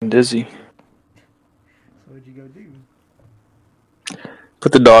dizzy. So what'd you go do?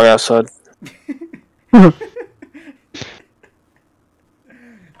 Put the dog outside. Alright.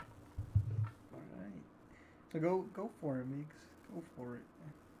 So go for it, Mix. Go for it.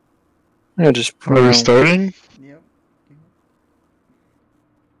 Yeah, just put Are we on. starting? Yep.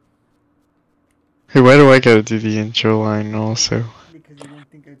 Hey, why do I gotta do the intro line also? Because you didn't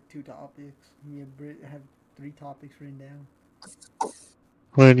think of 2 topics. Me and Britt have 3 topics written down.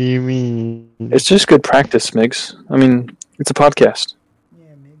 What do you mean? It's just good practice, Migs. I mean, it's a podcast.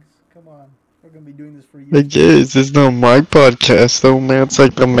 Yeah, Mix. Come on. We're gonna be doing this for years. I guess it's not my podcast though, man. It's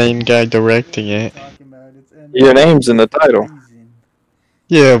like the main guy directing it. Talking about it's Your name's in the for a title. reason.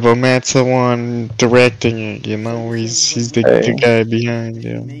 Yeah, but Matt's the one directing it. You know, So you're he's saying the when Hey. the guy behind we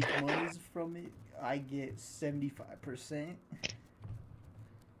him. make monies from it, I get 75%.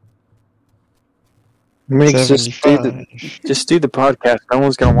 Migs, $75. just do the podcast. No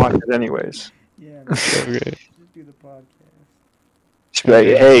one's gonna watch it anyways. Yeah, man. Okay. Just do the podcast. Just be like,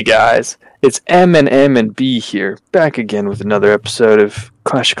 hey guys, it's M and B here, back again with another episode of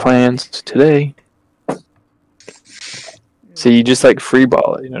Clash of Clans today. So you just like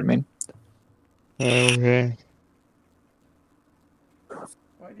freeball it, you know what I mean? Okay.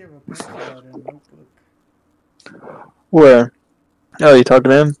 Why do you have a pencil out in a notebook? Where? Oh, you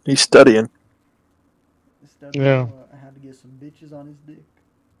talking to him? He's studying. Yeah. I had to get some bitches on his dick.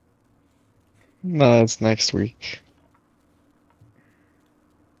 No, it's next week.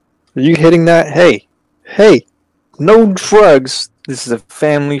 Are you hitting that? Hey, no drugs. This is a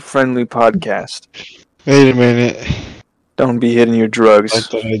family-friendly podcast. Wait a minute. Don't be hitting your I drugs. like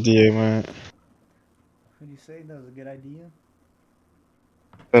that idea, Matt. What do you say? That was a good idea.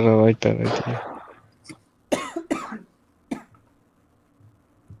 But I like that idea.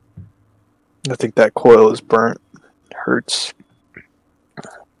 I think that coil is burnt. It hurts.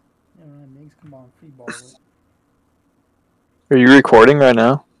 Alright, Migs, come on, free ball it. Are you recording right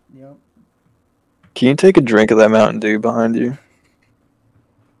now? Yep. Can you take a drink of that Mountain Dew behind you?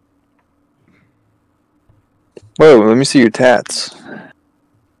 Whoa, let me see your tats. What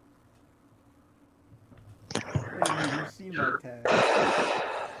do you mean? You see my tag.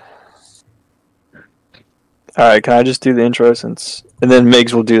 Alright, can I just do the intro since... And then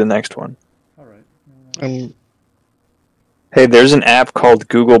Migs will do the next one. Alright. Hey, there's an app called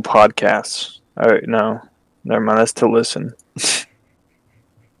Google Podcasts. Alright, no. Never mind, that's to listen.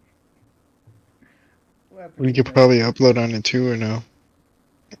 We could probably upload on it too, or no?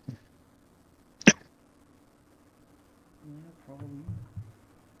 Yeah, probably.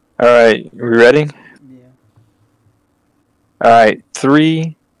 Alright, we ready? Yeah. Alright,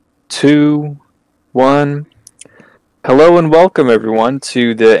 3, 2, 1. Hello and welcome everyone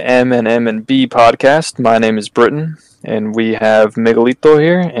to the M and B podcast. My name is Britton, and we have Miguelito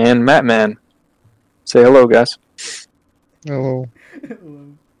here and Mattman. Say hello, guys. Hello. Hello.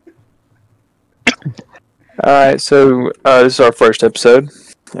 Alright, so this is our first episode.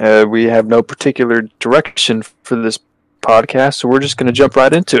 We have no particular direction for this podcast, so we're just going to jump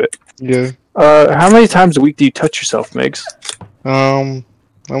right into it. Yeah. How many times a week do you touch yourself, Migs? I'm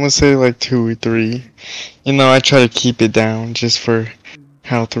gonna say like 2 or 3. You know, I try to keep it down just for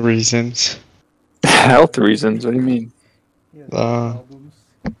health reasons. Health reasons, what do you mean? He has problems.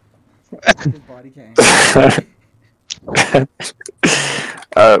 His body can't.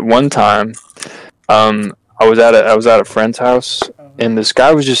 One time, I was at a friend's house, and this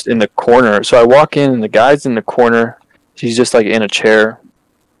guy was just in the corner. So I walk in, and the guy's in the corner. He's just like in a chair,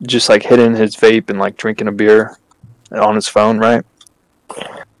 just like hitting his vape and like drinking a beer on his phone, right?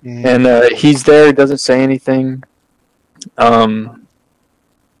 And he's there. He doesn't say anything. And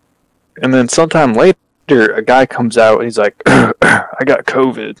then sometime later, a guy comes out. And he's like, "I got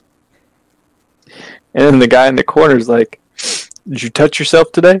COVID." And then the guy in the corner is like, "Did you touch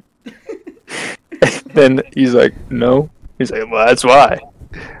yourself today?" And he's like, "No." He's like, "Well, that's why.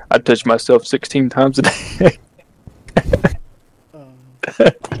 I touch myself 16 times a day."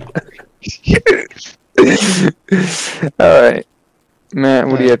 All right, Matt,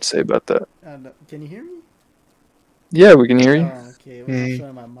 what do you have to say about that? Can you hear me? Yeah, we can hear you. Oh, okay. Well, I'm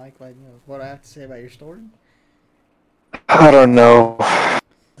showing my mic lighting up. What I have to say about your story? I don't know.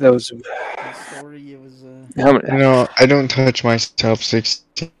 That was. The story, it was. How many? You know, I don't touch myself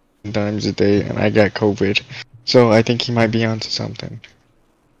 16 times a day, and I got COVID. So I think he might be onto something.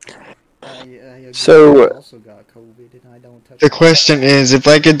 So- I also got COVID, and I don't touch. The question is, if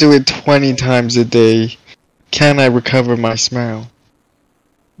I could do it 20 times a day, can I recover my smell?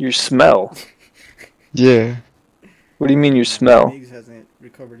 Your smell. Yeah. What do you mean your smell? Biggs hasn't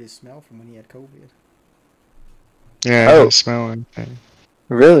recovered his smell from when he had COVID. Yeah, I Oh. don't smell anything.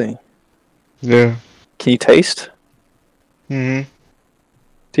 Really? Yeah. Can you taste? Mhm.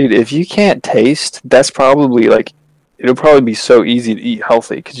 Dude, if you can't taste, that's probably like it'll probably be so easy to eat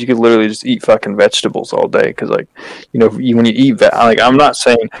healthy because you could literally just eat fucking vegetables all day. Because like, when you eat like I'm not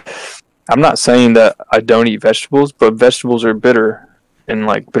saying that I don't eat vegetables, but vegetables are bitter and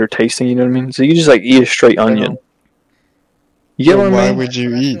like bitter tasting. You know what I mean? So you just like eat a straight onion. You get But what I why mean? would you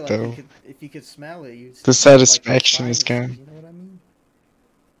But I feel eat like though? if you could smell it, you'd The smell like your satisfaction is sinuses, gone. you know what I mean?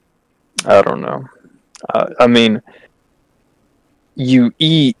 I don't know. I mean, you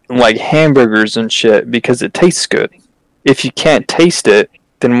eat like hamburgers and shit because it tastes good. If you can't taste it,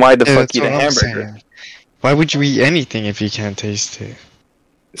 then why the Yeah, fuck that's eat a what I'm hamburger? saying. Why would you eat anything if you can't taste it?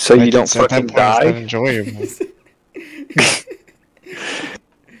 So you Like don't at that fucking point, it's not die? enjoyable.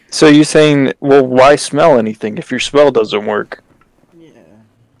 So you're saying, well, why smell anything if your smell doesn't work? Yeah.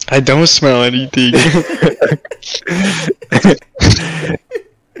 I don't smell anything.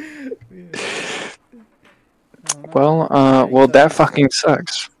 Well, that fucking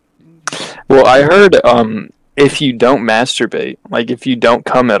sucks. Well, I heard, if you don't masturbate, like if you don't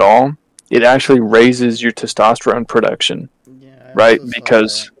come at all, it actually raises your testosterone production, Yeah, I right? also saw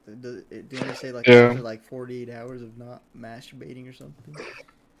Because that. Didn't they say like Yeah. after like 48 hours of not masturbating or something?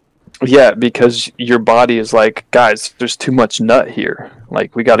 yeah, because your body is like, guys, there's too much nut here.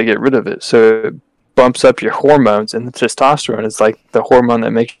 Like we got to get rid of it. So it bumps up your hormones, and the testosterone is like the hormone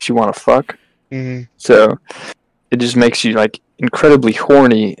that makes you want to fuck. Mhm. So it just makes you like incredibly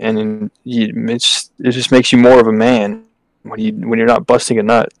horny, and it just makes you more of a man when you're not busting a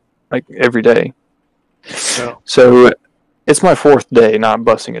nut like every day. Yeah. So it's my fourth day not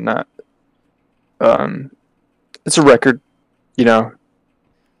busting a nut. It's a record, you know.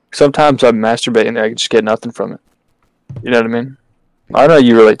 Sometimes I masturbate and I just get nothing from it. You know what I mean? I know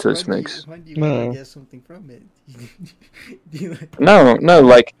you relate to this mix. When do you No. ever get something from it? Do you like, No,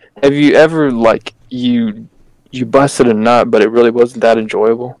 like, have you ever like you busted a nut, but it really wasn't that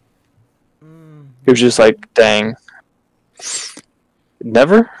enjoyable? It was just like, dang.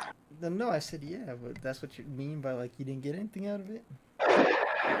 Never? No, I said yeah, but that's what you mean by like you didn't get anything out of it?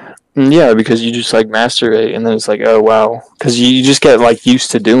 Yeah, because you just like masturbate, and then it's like, oh wow, because you just get like used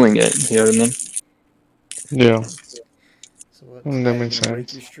to doing it. You know what I mean? Yeah. So what? That Now you're makes gonna break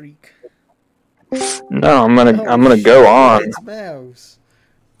sense. your streak? No, I'm Oh, gonna go shit, on. it's Mouse.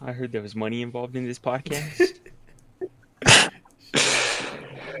 I heard there was money involved in this podcast.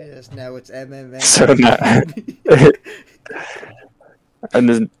 Yes, now it's MMA. So now, and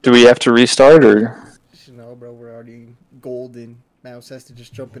then, do we have to restart or? No, bro, we're already golden. Mouse has to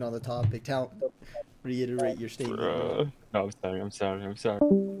just jump in on the topic. Reiterate your statement. Bro. No, I'm sorry.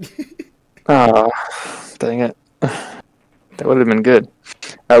 Oh, dang it! That would have been good.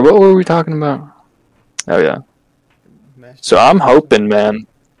 What were we talking about? Oh yeah. So I'm hoping, man,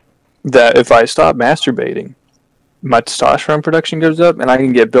 that if I stop masturbating, my testosterone production goes up, and I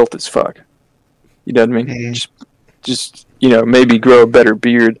can get built as fuck. You know what I mean? Mhm. Just maybe grow a better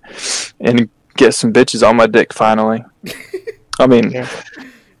beard, and get some bitches on my dick finally. I mean, Yeah.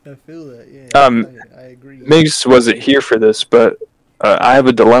 I feel that. Yeah. I agree. Migs wasn't here for this, but I have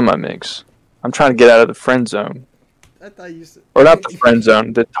a dilemma, Migs. I'm trying to get out of the friend zone, I thought you said. or not the friend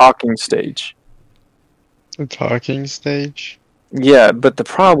zone, the talking stage. The talking stage. Yeah, but the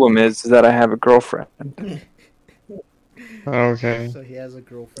problem is that I have a girlfriend. Okay. So he has a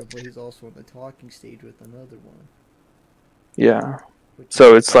girlfriend, but he's also on the talking stage with another one. Yeah. which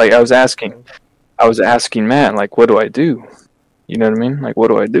So is- it's like I was asking Matt, like, what do I do? You know what I mean? Like, what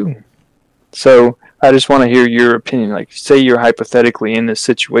do I do? So I just want to hear your opinion. Like, say you're hypothetically in this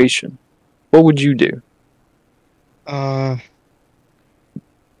situation, what would you do? I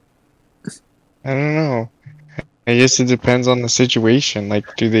don't know. I guess it depends on the situation. Like,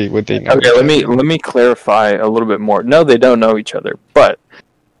 would they know? Okay, each let other? me clarify a little bit more. No, they don't know each other, but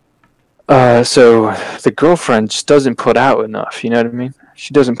so the girlfriend just doesn't put out enough. You know what I mean?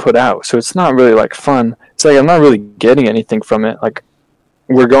 She doesn't put out, so it's not really like fun. It's like I'm not really getting anything from it. Like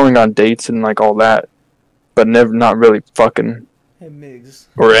we're going on dates and like all that, but not really fucking Hey, Migs.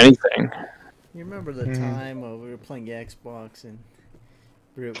 or anything. You remember the Mhm. time we were playing Xbox and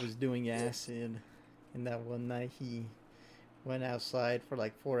Britt was doing acid, and that one night he went outside for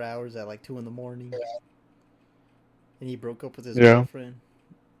like 4 hours at like 2 in the morning, and he broke up with his Yeah. girlfriend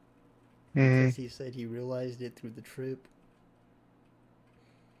Mhm. because he said he realized it through the trip.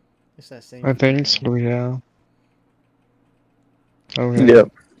 It's that same. I think feeling. so. Yeah. Okay. Yeah,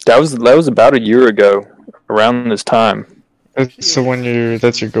 that was about a year ago, around this time. So when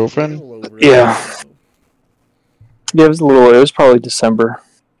that's your girlfriend? Yeah. Yeah, it was probably December.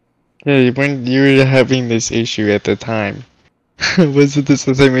 Yeah, when you were having this issue at the time. Was it the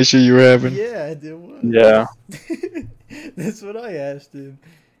same issue you were having? Yeah, it was. Yeah. That's what I asked him.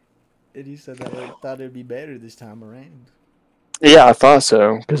 And he said that I thought it'd be better this time around. Yeah, I thought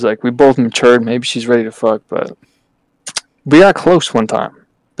so. Because, like, we both matured. Maybe she's ready to fuck, but we got close one time.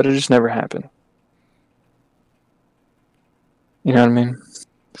 But it just never happened. You know what I mean?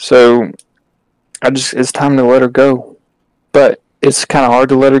 So, it's time to let her go. But it's kind of hard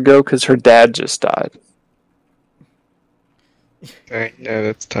to let her go because her dad just died. Right, yeah,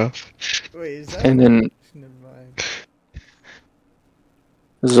 that's tough. Wait, is that? And then Never mind. it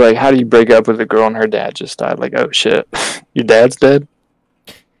was like, how do you break up with a girl and her dad just died? Like, oh shit, your dad's dead?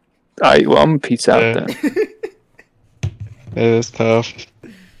 Alright, well, I'm gonna peace out Yeah. then. That is tough.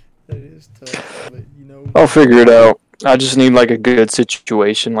 That is tough, but you know. I'll figure it out. I just need like a good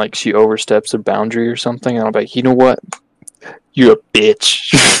situation, like she oversteps a boundary or something, and I'll be like, you know what? You a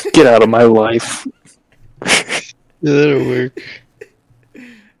bitch. Get out of my life. Yeah, that'll work. I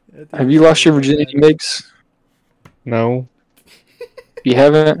think Have you lost your virginity, Migs? No. You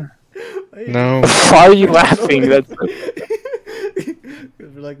haven't? No. Why are you laughing? That's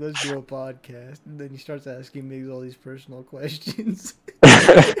We're like, let's do a podcast, and then he starts asking me all these personal questions.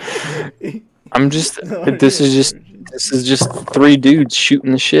 I'm just. This is just three dudes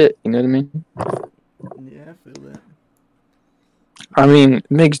shooting the shit. You know what I mean? Yeah, I feel that. I mean,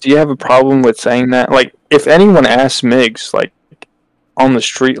 Migs, do you have a problem with saying that? Like, if anyone asks Migs, like, on the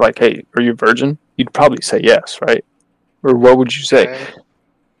street, like, hey, are you a virgin? You'd probably say yes, right? Or what would you say?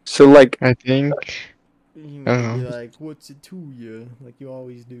 So, like, I think. You I might don't be know. like, what's it to you? Like you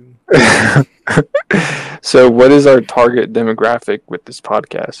always do. so what is our target demographic with this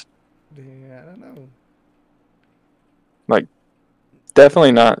podcast? Yeah, I don't know.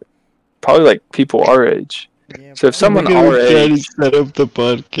 Definitely not. Probably like people our age. Yeah, So if someone Look at our us trying to age, set up the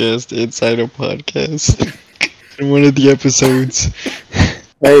podcast inside a podcast. In one of the episodes.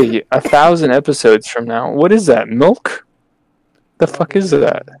 hey, 1,000 episodes from now, what is that? Milk? The fuck is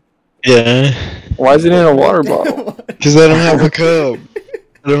that? Yeah. Why is it in a water bottle? Because I don't have a cup.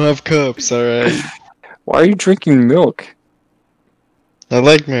 I don't have cups, alright? Why are you drinking milk? I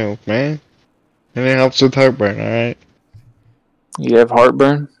like milk, man. And it helps with heartburn, alright? You have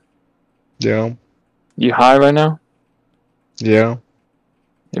heartburn? Yeah. You high right now? Yeah.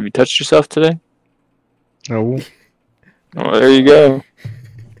 Have you touched yourself today? No. Well, there you go.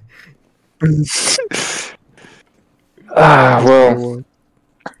 Well,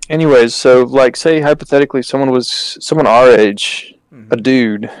 anyways, so like, say hypothetically, someone our age, a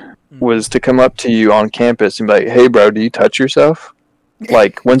dude, was to come up to you on campus and be like, "Hey, bro, do you touch yourself?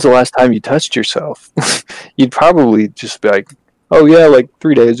 Like, when's the last time you touched yourself?" You'd probably just be like, "Oh yeah, like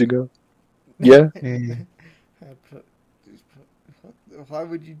 3 days ago." Yeah. Mm. Why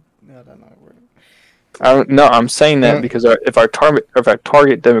would you? No, I don't know. No, I'm saying that Yeah. because if our target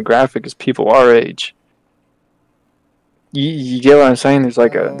demographic is people our age, you get what I'm saying? There's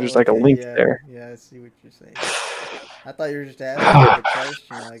like a okay, link yeah, there. Yeah, I see what you're saying. I thought you were just asking like a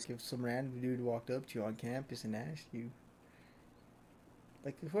question, like if some random dude walked up to you on campus and asked you.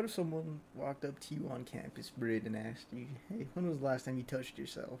 Like, what if someone walked up to you on campus, Britt, and asked you, "Hey, when was the last time you touched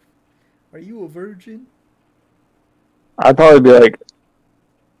yourself? Are you a virgin?" I'd probably be like,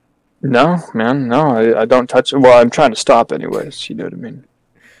 "No, man, no, I don't touch it. Well, I'm trying to stop anyways. You know what I mean?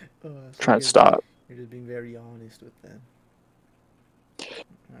 So Trying to you're- stop. You're just being very honest with them.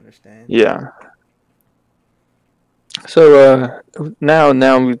 I understand. Yeah. So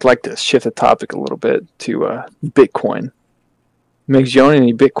now we'd like to shift the topic a little bit to Bitcoin. Makes you own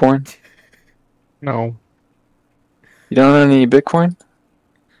any Bitcoin? No. You don't own any Bitcoin?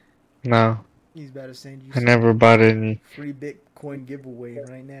 No. He's about to send you I never bought any. free Bitcoin giveaway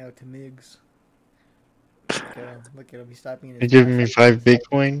right now to Migs. Look at him. He's stopping in You're his giving me mouth. 5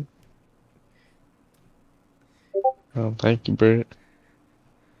 Bitcoin? Oh, thank you, Brett.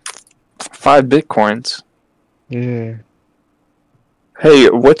 5 Bitcoins. Yeah. Hey,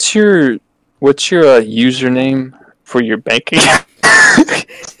 what's your username for your bank account?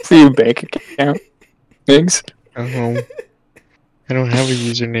 For your bank account, Migs? I don't have a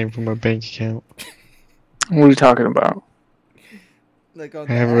username for my bank account. What are you talking about? Like on I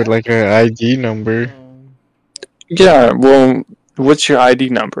the have app? like a ID number. Yeah, well, what's your ID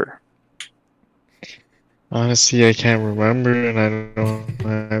number? Honestly, I can't remember and I don't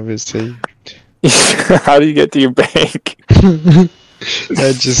have it saved. How do you get to your bank?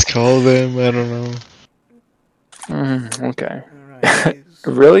 I just call them. I don't know. Okay. Alright.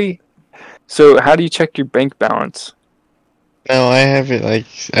 Really? So how do you check your bank balance? No, I have it like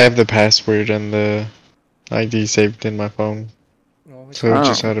I have the password and the ID saved in my phone, so it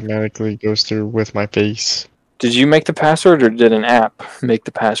just Oh. automatically goes through with my face. Did you make the password, or did an app make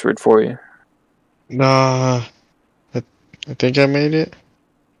the password for you? Nah, I think I made it.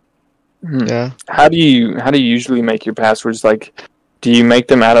 Hmm. Yeah. How do you usually make your passwords? Like, do you make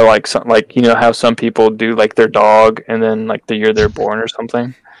them out of like some, like, you know how some people do like their dog and then like the year they're born or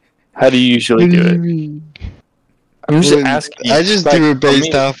something? How do you usually What do do you it? mean? I'm just Well, asking you. I just Like, do it for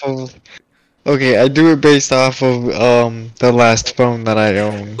based me. off of. Okay, I do it based off of the last phone that I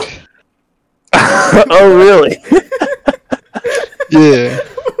owned. Oh, really? Yeah.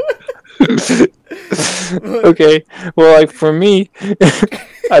 Okay. Well, like for me,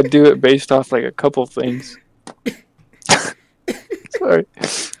 I do it based off like a couple things. Sorry.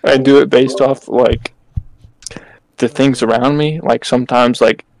 I do it based off like the things around me. Like sometimes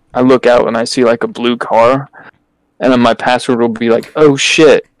like I look out and I see like a blue car, and then my password will be like, "Oh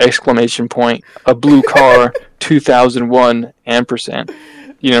shit!" Exclamation point, a blue car, 2001 ampersand.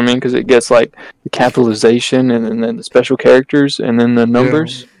 You know what I mean? Because it gets like the capitalization and then the special characters and then the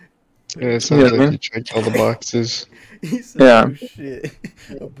numbers. Yeah, it You know sounds what I like mean? you checked all the boxes. He said, Yeah. "Oh shit,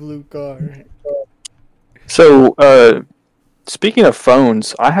 a blue car." So, speaking of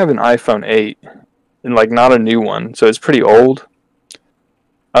phones, I have an iPhone 8, and like not a new one, so it's pretty old.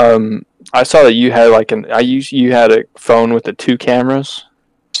 I saw that you had like you had a phone with the two cameras.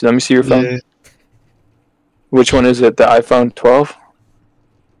 So let me see your phone. Yeah, Which one is it? The iPhone 12?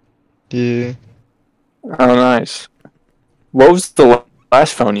 yeah. Oh, nice. What was the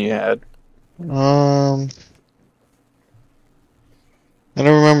last phone you had? I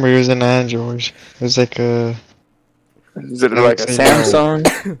don't remember. It was an Android. It was like a. Is it like a Galaxy Note.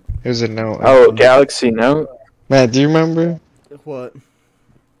 Samsung? It was a Note. I Oh, think. Galaxy Note. Matt, do you remember What?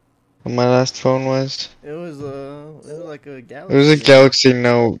 what my last phone was? It was like a It Galaxy. was a Galaxy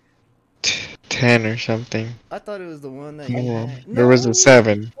Note 10 or something. I thought it was the one that you Yeah. had. There was a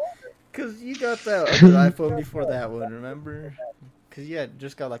 7. Cause you got that other iPhone before that one, remember? Cause you had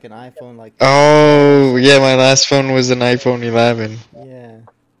just got like an iPhone like. Oh, yeah, my last phone was an iPhone 11. Yeah.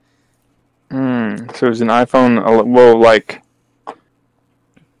 So it was an iPhone. Well, like.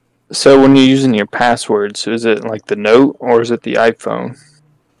 So when you're using your passwords, is it like the Note or is it the iPhone?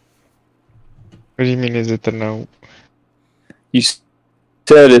 What do you mean, is it the Note? You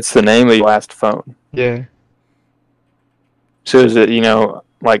said it's the name of your last phone. Yeah. So is it,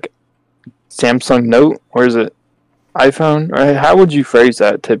 like Samsung Note or is it iPhone? Or how would you phrase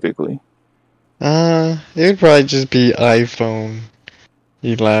that typically? It would probably just be iPhone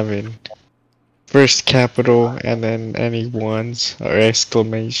 11. First capital and then any ones or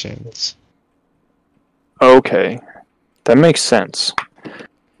exclamations. Okay, that makes sense.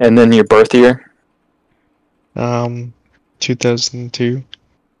 And then your birth year? 2002.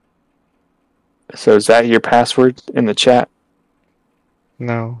 So is that your password in the chat?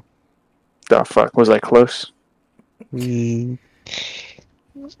 No. The fuck, was I close?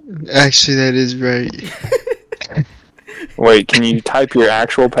 Actually, that is right. Wait, can you type your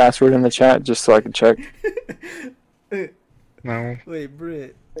actual password in the chat just so I can check? No. Wait,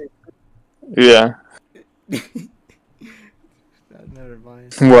 Britt. Yeah. Never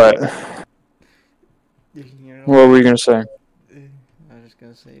mind. What? You What were you gonna say? I was just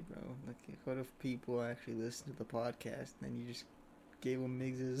gonna say, bro. Like, what if people actually listen to the podcast and then you just gave them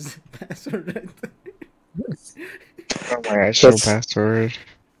Miggs's password right there? My actual That's- password.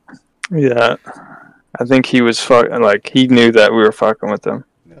 Yeah. I think he was he knew that we were fucking with him.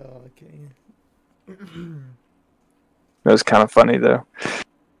 Oh, okay. It was kind of funny though.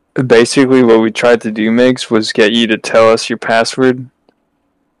 Basically, what we tried to do, Migs, was get you to tell us your password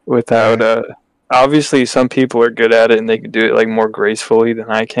without. Obviously, some people are good at it and they can do it like more gracefully than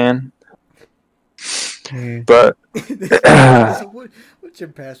I can. But So what's your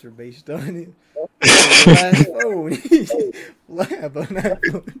password based on? Your last phone. Lab on that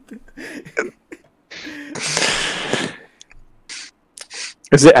phone.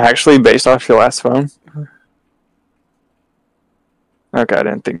 is it actually based off your last phone? Okay, I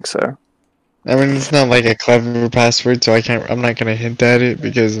didn't think so. I mean, it's not like a clever password, so I'm not gonna hint at it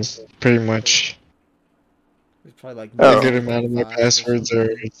because it's pretty much It's probably like Oh. a good amount of my 95 or passwords are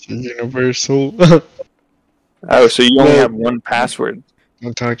something. universal. Oh, so you only Well- have one password.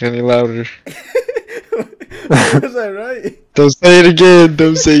 Don't talk any louder. Was that right? Don't say it again.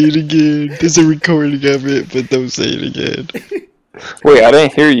 Don't say it again. There's a recording of it, but don't say it again. Wait, I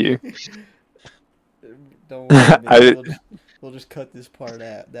didn't hear you. Don't worry, man. I- We'll just cut this part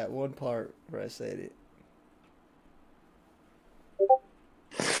out. That one part where I said it.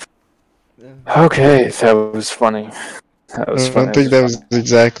 Okay, that was funny. That I was funny. don't think that was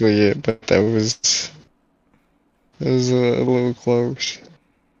exactly it, but that was a little close.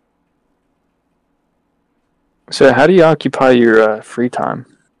 So how do you occupy your free time?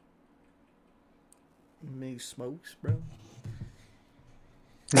 Mig smokes, bro.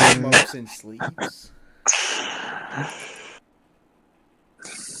 Smokes and sleeps.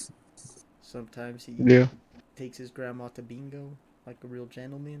 Sometimes he Yeah. takes his grandma to bingo like a real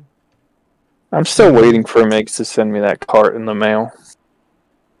gentleman. I'm still waiting for Migs to send me that cart in the mail.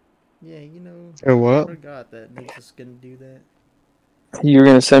 Yeah, you know, Oh, I what? forgot that Migs was gonna do that. You were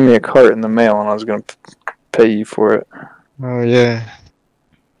gonna send me a cart in the mail, and I was gonna pay you for it. Oh yeah.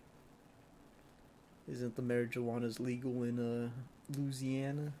 Isn't the marijuana's legal in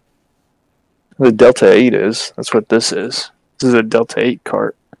Louisiana? The Delta 8 is. That's what this is. This is a Delta 8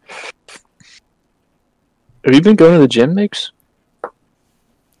 cart. Have you been going to the gym, Migs?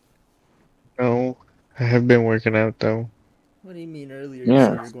 No, I have been working out though. What do you mean earlier Yeah.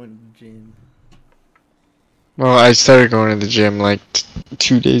 you said you're going to the gym? Well, I started going to the gym like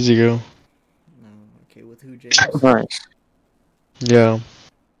 2 days ago. No, okay, with who, James? Nice. Yeah.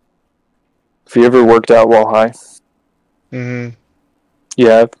 Have you ever worked out while high? Mhm.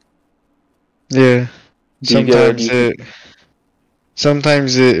 Yeah. Yeah. Do you get a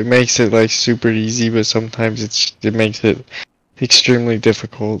Sometimes it makes it like super easy, but sometimes it makes it extremely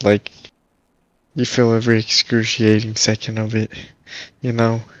difficult. Like you feel every excruciating second of it, you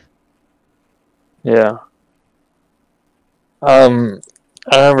know. Yeah. I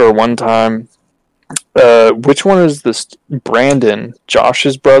remember one time. Which one is this? Brandon,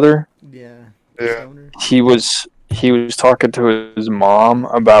 Josh's brother. Yeah. Yeah. Stoner. He was talking to his mom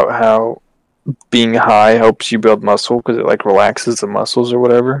about how being high helps you build muscle because it like relaxes the muscles or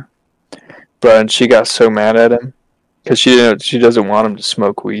whatever. But she got so mad at him because she doesn't want him to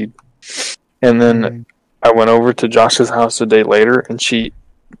smoke weed. And then Mhm. I went over to Josh's house a day later, and she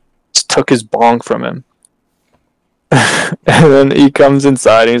took his bong from him. And then he comes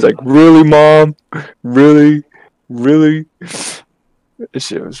inside, and he's like, "Really, Mom? Really? Really?" This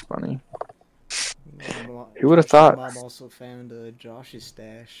shit was funny. Who would have Josh's thought? Mom also found Josh's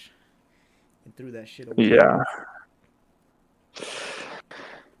stash and threw that shit away. Yeah.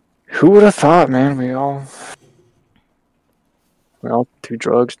 Who would have thought, man? We all do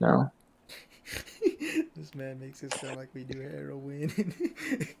drugs now. This man makes it sound like we do heroin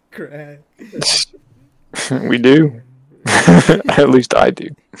and crack. We do. At least I do.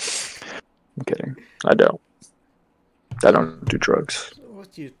 I'm kidding. I don't. I don't do drugs. So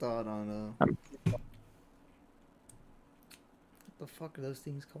what's your thought on what the fuck are those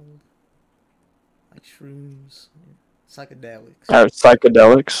things called? Like shrooms, psychedelics.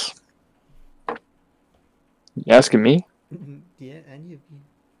 Psychedelics. You asking me? Yeah, and you.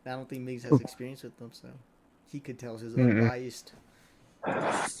 I don't think Migs has experience with them, so he could tell his Mm-mm. unbiased.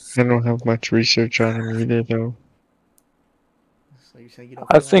 I don't have much research on him either, though. So you're saying you don't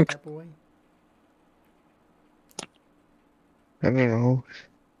I feel think- that type of way? I don't know.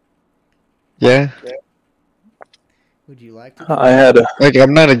 Yeah, Would you like to? I had a. like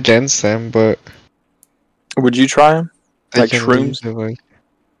I'm not against them, but Would you try them? they Like can shrooms? lead to, like,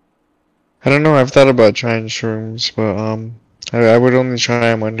 I don't know. I've thought about trying shrooms, but I would only try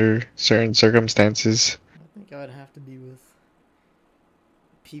them under certain circumstances. I think I would have to be with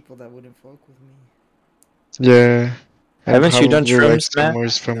people that wouldn't fuck with me. Yeah. And Haven't you done probably, like, shrooms, Matt?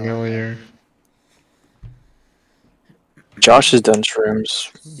 somewhere's familiar. No, Josh has done shrooms.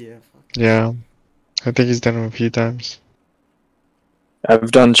 yeah, fuck. Yeah. I think he's done them a few times.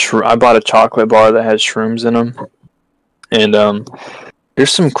 I've done. I bought a chocolate bar that has shrooms in them, and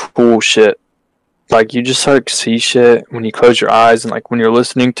there's some cool shit. Like you just start to see shit when you close your eyes, and like when you're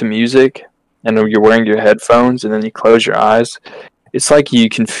listening to music, and you're wearing your headphones, and then you close your eyes. It's like you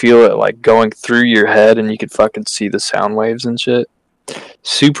can feel it like going through your head, and you can fucking see the sound waves and shit.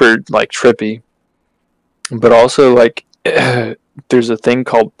 Super like trippy, but also like there's a thing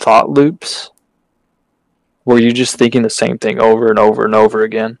called thought loops, where you're just thinking the same thing over and over and over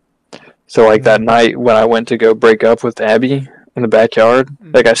again. So like that night when I went to go break up with Abby in the backyard,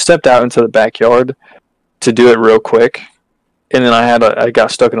 like I stepped out into the backyard to do it real quick, and then I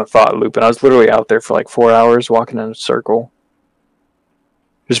got stuck in a thought loop, and I was literally out there for like 4 hours walking in a circle,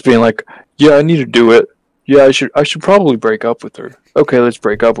 just being like, yeah, I need to do it. Yeah, I should probably break up with her. Okay, let's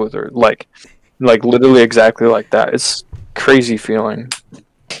break up with her. Like literally exactly like that. It's crazy feeling.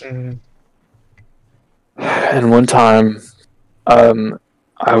 Mhm. And one time,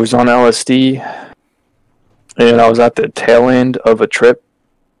 I was on LSD, and I was at the tail end of a trip,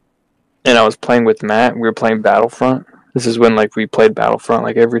 and I was playing with Matt. We were playing Battlefront. This is when like we played Battlefront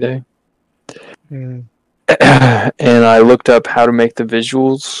like every day. Mhm. And I looked up how to make the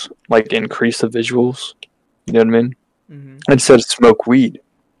visuals, like increase the visuals. You know what I mean? Mm-hmm. And it said smoke weed.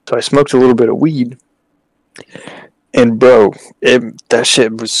 So I smoked a little bit of weed, And bro, that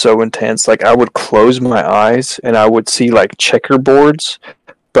shit was so intense. Like I would close my eyes and I would see like checkerboards,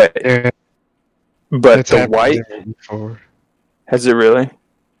 but Yeah, but that's the happened white to me before. has it really?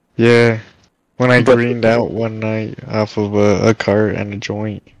 Yeah, when I But greened out one night off of a cart and a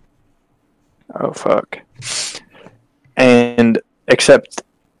joint. oh fuck. And except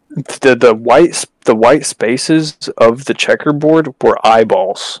the white spaces of the checkerboard were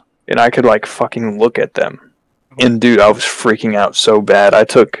eyeballs, and I could like fucking look at them. And dude, I was freaking out so bad. I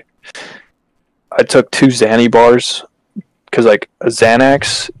took 2 Xanny bars because like a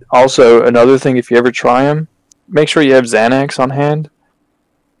Xanax. Also, another thing, if you ever try them, make sure you have Xanax on hand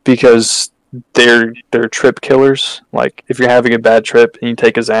because they're trip killers. Like if you're having a bad trip and you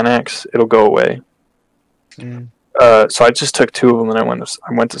take a Xanax, it'll go away. Mm. So I just took 2 of them and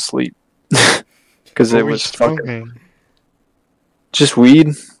I went to sleep because it What was you fucking smoking? just weed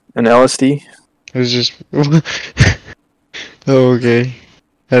and LSD. It was just. Oh, okay.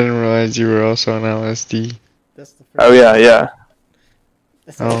 I didn't realize you were also on LSD. That's the first. Oh yeah.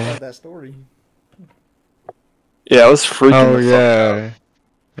 That's how I Oh. heard that story. Yeah, I was freaking Oh the fuck out. yeah.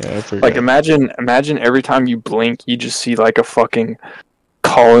 Yeah, I forgot. Like imagine every time you blink, you just see like a fucking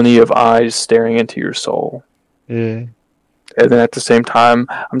colony of eyes staring into your soul. Yeah. And then at the same time,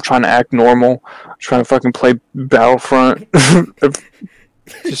 I'm trying to act normal, trying to fucking play Battlefront.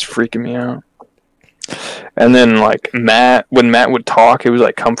 Just freaking me out. And then like when Matt would talk, it was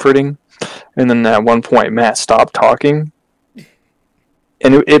like comforting. And then at one point, Matt stopped talking,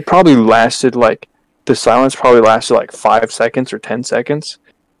 and it probably lasted like the silence probably lasted like 5 seconds or 10 seconds.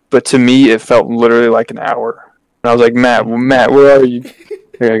 But to me, it felt literally like an hour. And I was like, Matt, where are you?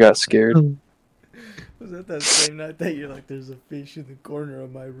 I got scared. Was that same night that you're like, there's a fish in the corner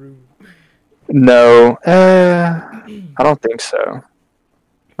of my room? No, I don't think so.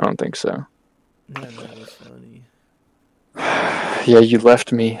 Man, that was funny. Yeah, you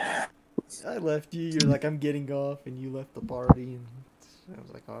left me. I left you. You're like, I'm getting off, and you left the party, and I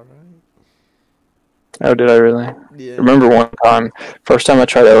was like, all right. Oh, did I really? Yeah. Remember one time, first time I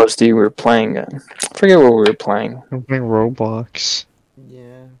tried LSD, we were playing. I forget what we were playing. I'm playing Roblox.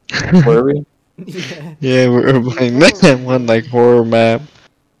 Yeah. Were we? Yeah. Yeah, we were playing that one like horror map.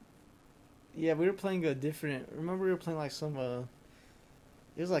 Yeah, we were playing a different. Remember, we were playing like some.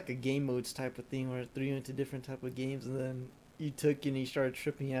 It was like a game modes type of thing where it threw you into different type of games, and then you took it and you started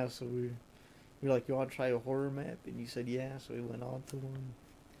tripping out. So we were like, "You want to try a horror map?" And you said, "Yeah." So we went on to one.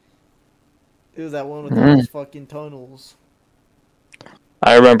 It was that one with all those fucking tunnels.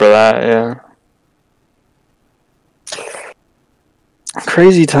 I remember that. Yeah.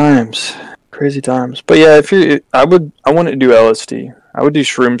 Crazy times. But yeah, I wouldn't do LSD. I would do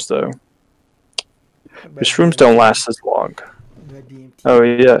shrooms though. The shrooms don't last as long. Oh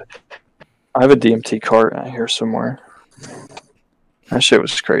yeah, I have a DMT cart out here somewhere. That shit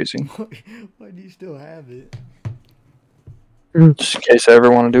was crazy. Why do you still have it? Just in case I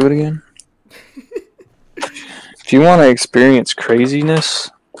ever want to do it again. If you want to experience craziness,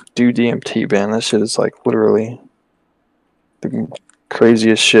 do DMT, man. That shit is like literally the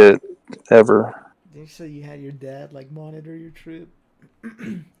craziest shit ever. Did you say you had your dad like monitor your trip?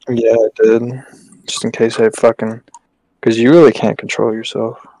 Yeah, I did. Just in case I fucking... Because you really can't control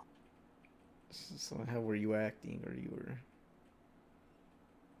yourself. So how were you acting, or you were?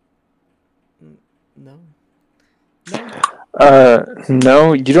 No.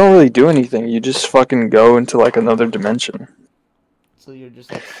 No, you don't really do anything. You just fucking go into like another dimension. So you're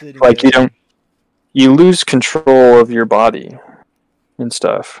just like sitting. Like there. you lose control of your body and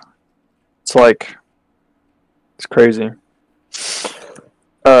stuff. It's like, it's crazy.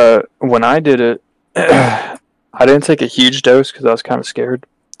 When I did it, I didn't take a huge dose because I was kind of scared.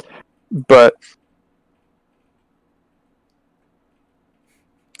 But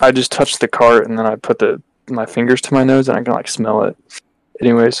I just touched the cart and then I put my fingers to my nose and I can like smell it.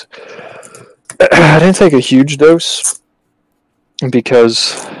 Anyways, I didn't take a huge dose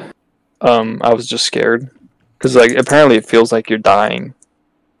because I was just scared. Because like apparently it feels like you're dying.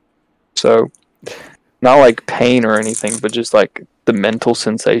 So not like pain or anything, but just like the mental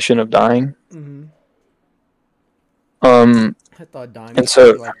sensation of dying. Mm-hmm. I thought dying and was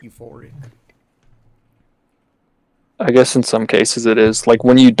so like euphoric. I guess in some cases it is. Like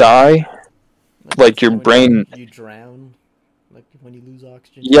when you die, like your brain... You drown. Like when you lose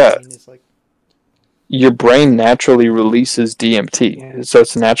oxygen. Yeah. It's like... Your brain naturally releases DMT. So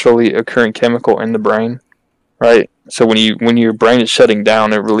it's a naturally occurring chemical in the brain. Right? So when your brain is shutting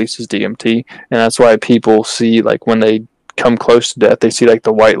down, it releases DMT. And that's why people see, like, when they come close to death, they see, like,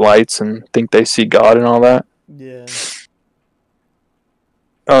 the white lights and think they see God and all that. Yeah.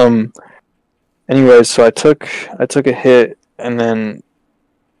 Anyways, so I took a hit, and then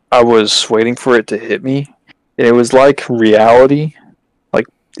I was waiting for it to hit me, and it was like reality, like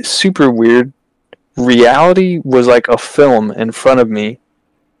super weird. Reality was like a film in front of me,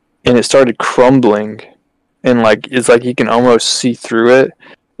 and it started crumbling, and like it's like you can almost see through it,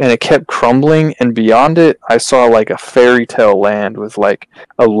 and it kept crumbling, and beyond it I saw like a fairy tale land with like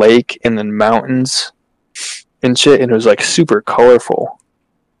a lake and then mountains and shit, and it was like super colorful.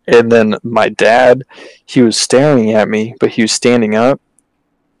 And then my dad, he was staring at me, but he was standing up,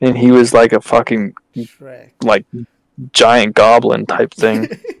 and he was like a fucking Shrek. like giant goblin type thing.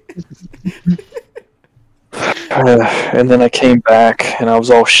 And then I came back and I was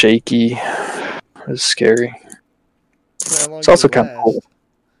all shaky. It was scary. So how long It's did also it kind of last?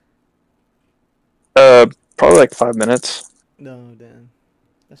 cool. Probably like 5 minutes. No, Dan.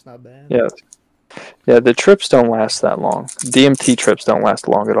 That's not bad. Yeah. Yeah, the trips don't last that long. DMT trips don't last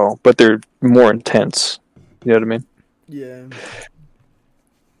long at all, but they're more intense. You know what I mean? Yeah.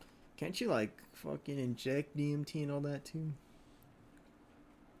 Can't you like fucking inject DMT and all that too?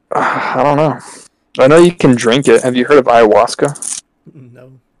 I don't know. I know you can drink it. Have you heard of ayahuasca?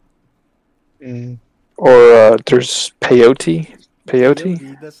 No. Mm. Or there's peyote. Peyote?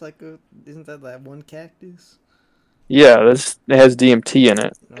 Peyote, that's like a. Isn't that one cactus? Yeah, it has DMT in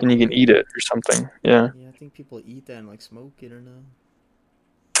it, Oh, and you can really? eat it or something. Yeah. Yeah, I think people eat that and like smoke it or no.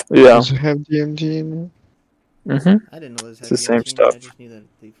 Yeah. Does it have DMT in it? Mm-hmm. I didn't know this It's had the same DMT in it. I stuff. just knew that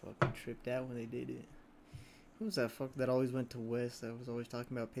they fucking tripped out when they did it. Who was that fuck that always went to West that was always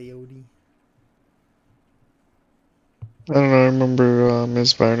talking about peyote? I don't know. I remember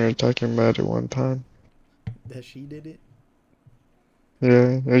Miss Viner talking about it one time. That she did it?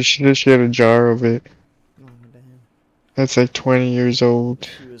 Yeah, she had a jar of it. Oh, damn. That's like 20 years old.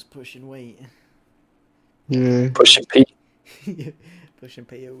 She was pushing weight. Yeah. Pushing P. Pushing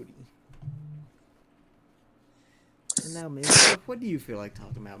peyote. And now, Migs, what do you feel like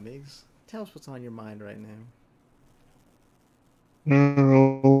talking about, Migs? Tell us what's on your mind right now.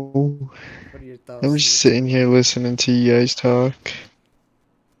 No. What are your thoughts? I'm just sitting here listening to you guys talk.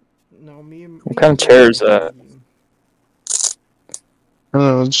 No, me and What kind of Migs chair wanna is that? hear you. I don't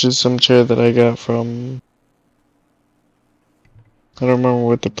know, it's just some chair that I got from. I don't remember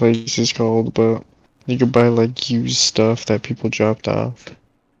what the place is called, but you could buy like used stuff that people dropped off.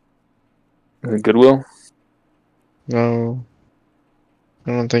 Goodwill? No,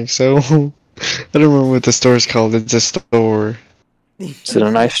 I don't think so. I don't remember what the store's called. It's a store. Is it a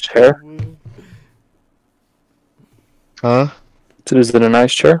nice chair? Huh? Is it a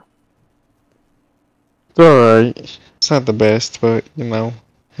nice chair? It's alright. It's not the best, but you know,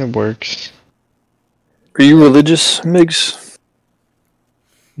 it works. Are you religious, Migs?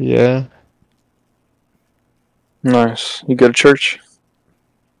 Yeah. Nice. You go to church?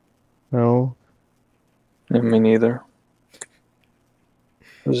 No. Yeah, me neither.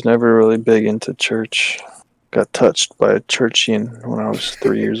 I was never really big into church. Got touched by a churchian when I was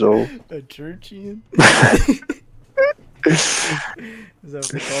 3 years old. A churchian? Is that what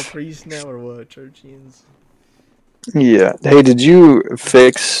they call priests now, or what? Churchians? Yeah. Hey, did you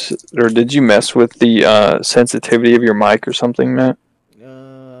fix or did you mess with the sensitivity of your mic or something, Matt?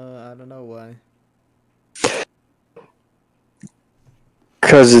 I don't know why.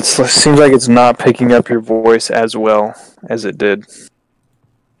 Because it seems like it's not picking up your voice as well as it did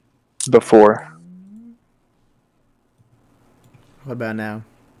before. What about now?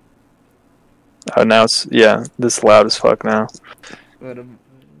 Now it's, yeah, this loud as fuck now. What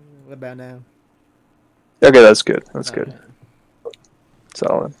about now? Okay, that's good. That's good. Alright.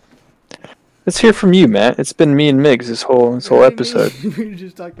 Solid. Let's hear from you, Matt. It's been me and Migs this whole episode. We were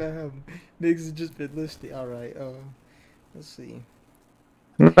just talking about how Migs has just been listening. Alright, let's see.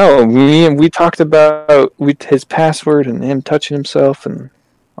 No, we talked about his password and him touching himself and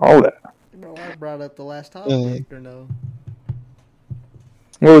all that. Bro, I brought up the last topic, or no?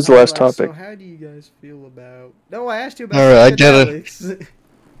 What was the last So topic? how do you guys feel about... No, I asked you about Alright, I get it. psychedelics.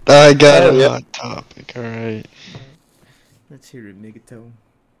 I got Oh, a yeah. hot topic, alright. Let's hear it, Migato.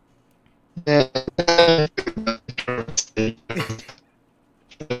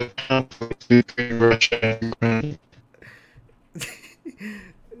 Between Russia and Ukraine.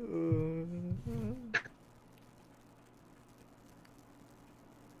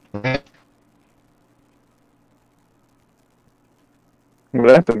 What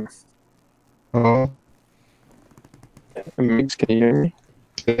happened? Oh, Migs, can you hear me?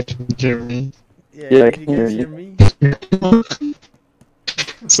 Germany. Yeah, I can can you guys hear hear me?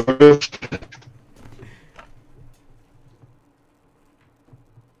 Sort of.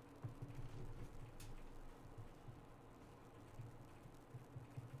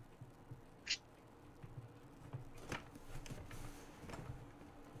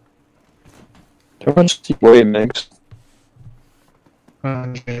 How much do you weigh, Mix?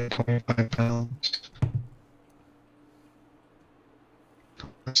 125 pounds.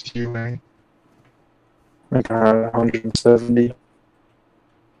 What's do you weigh? Like 170.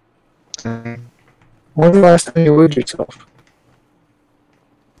 Um, When the last time you weighed yourself?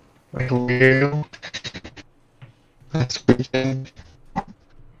 like a weirdo. Last weekend.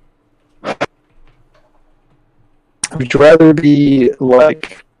 Would you rather be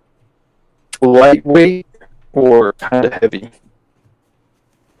like lightweight or kind of heavy?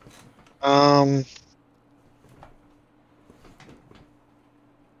 Um,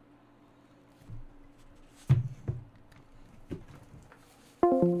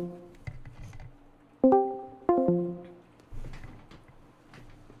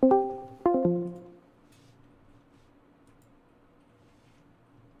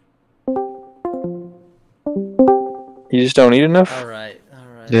 You just don't eat enough? All right.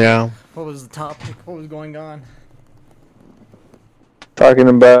 yeah. What was the topic? What was going on? Talking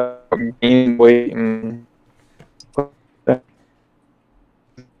about gaining weight and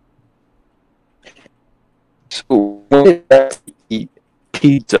so when you eat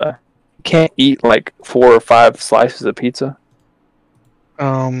pizza, you can't eat like 4 or 5 slices of pizza.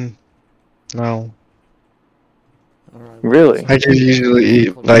 No. All right. Really? I could usually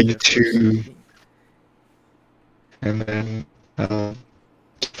eat Hold on like there for a 2, second. and then,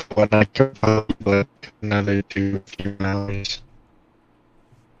 when I could probably like another 2 few hours.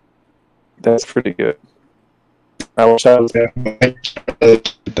 That's pretty good. I wish I was there.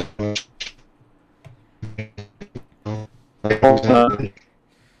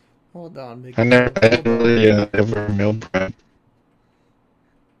 Hold on, Mick. I never Hold on. really ever meal prep.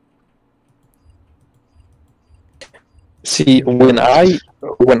 See, when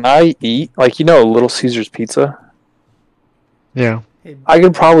I eat, like Little Caesars pizza, Yeah, Hey, I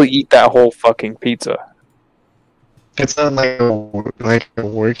could probably eat that whole fucking pizza. it's not like a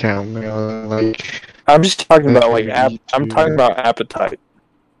workout meal. Like, I'm just talking Like about like you eat I'm to- talking about appetite.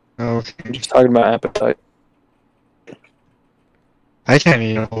 I'm okay, just talking about appetite. I can't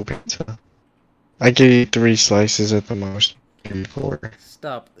eat a whole pizza. I could eat 3 slices at the most, maybe 4.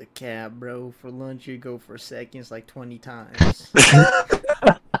 stop the cab, bro. For lunch, you go for seconds like 20 times.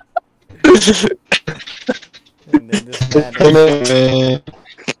 And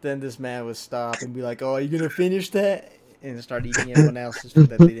then this man would stop and be like, "Oh, are you gonna finish that?" And start eating everyone else's food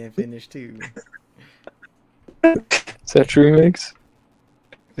that they didn't finish too. Is that true, Mix?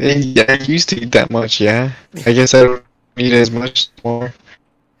 Yeah, I used to eat that much, yeah. I guess I don't eat as much more.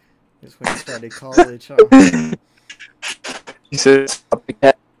 Just when you started college, huh? He said, "Stop the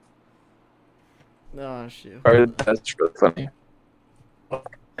cat." Oh shit. Alright, that's really funny.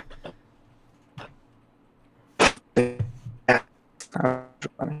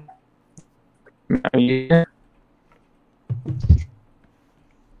 Are you here?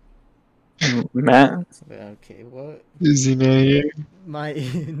 Matt? Okay, what? Is he not here? My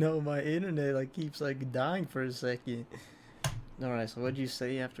my internet like keeps like dying for a second. All right, so what'd you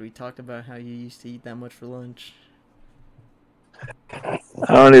say after we talked about how you used to eat that much for lunch? I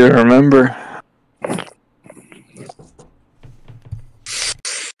don't even remember.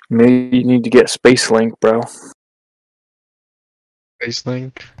 Maybe you need to get Space Link, bro.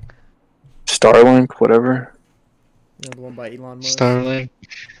 Spacelink? Starlink, whatever. You know, the one by Elon Musk. Starlink?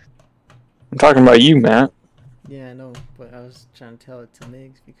 I'm talking about you, Matt. Yeah, I know, but I was trying to tell it to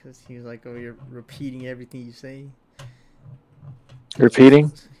Migs because he was like, "Oh, you're repeating everything you say."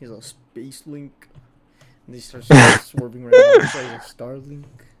 Repeating? He's a Space Link. And he starts swerving around. He's like a Starlink.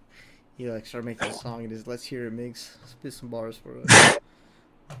 He like started making a song and just let's hear it, Migs. Spit some bars for us.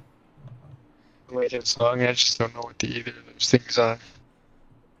 Like a song, I just don't know what either of those things are.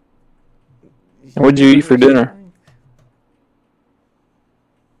 What'd you eat for dinner?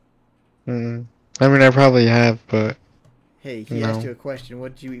 Mm. I mean, I probably have, but Hey, he asked you a question.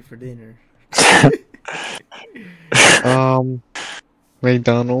 What did you eat for dinner?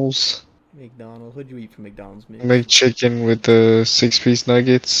 McDonald's. McDonald's. What'd you eat for McDonald's, Migs? McChicken with the 6-piece Is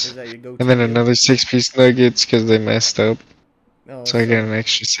nuggets, that your go-to and then meal? another 6-piece nuggets because they messed up. Oh, So I got an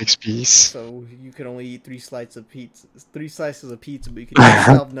extra 6-piece. So you could only eat 3 slices of pizza, but you could eat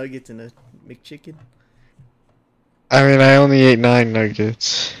 12 nuggets and a McChicken. I mean, I only ate 9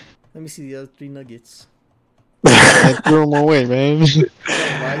 nuggets. Let me see the other 3 nuggets. I threw them away, man.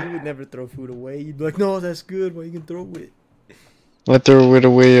 Why you would never throw food away? You'd be like, no, that's good. Why you can throw it? I throw it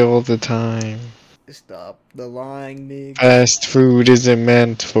away all the time. Stop the lying, Mig. Fast food isn't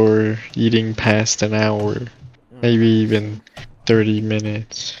meant for eating past an hour, maybe even 30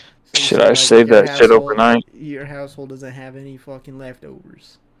 minutes. So you Should said, I like, save your that shit household- overnight? Your household doesn't have any fucking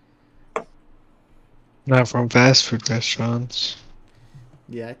leftovers. Not from fast food restaurants.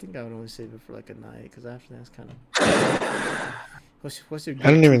 Yeah, I think I would only save it for like a night, because after that's kind of. What's your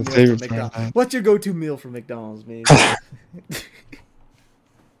I don't go-to even meal save for it for a McDonald's? night. What's your go-to meal for McDonald's, man?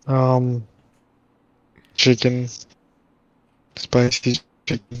 Chicken, spicy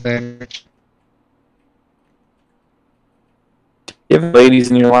chicken sandwich. You have ladies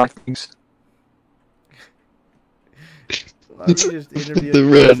in your life. Why are we just The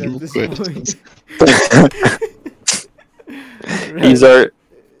interviewing guys random at this questions. point? These are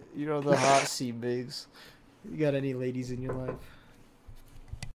You're on the hot seat, Biggs. You got any ladies in your life?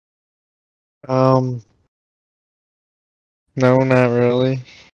 No, not really.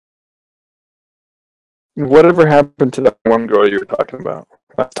 whatever happened to that one girl you were talking about.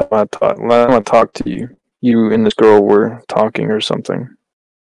 Last time I talked to you, you and this girl were talking or something.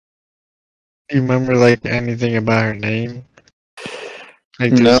 Do you remember like anything about her name?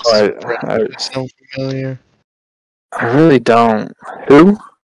 Like, No, does I Brenda sound familiar? really don't. Who?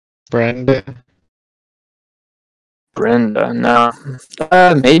 Brenda? Brenda. No.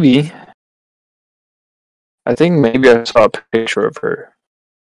 Maybe. I think maybe I saw a picture of her.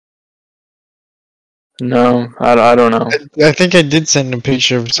 No, I don't know. I think I did send a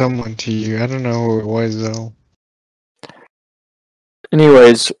picture of someone to you. I don't know who it was though.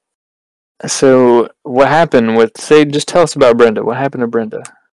 Anyways, so what happened with? Just tell us about Brenda. What happened to Brenda?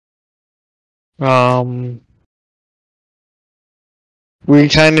 We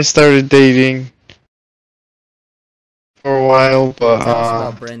kind of started dating for a while, but Tell us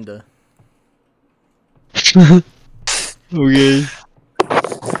about Brenda. okay.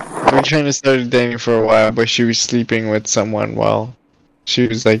 We kind of started dating for a while, but she was sleeping with someone while she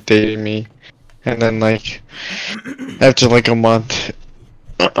was like dating me, and then like after like a month,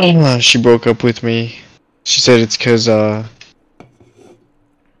 she broke up with me. She said it's because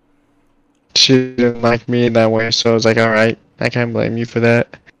she didn't like me in that way, so I was like, alright, I can't blame you for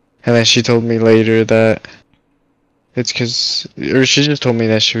that. And then she told me later that it's because, or she just told me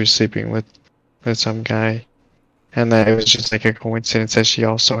that she was sleeping with some guy, and that it was just like a coincidence that she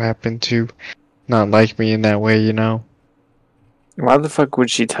also happened to not like me in that way, you know? Why the fuck would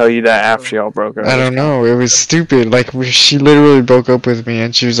she tell you that after y'all broke up? I don't know, it was stupid. Like, she literally broke up with me,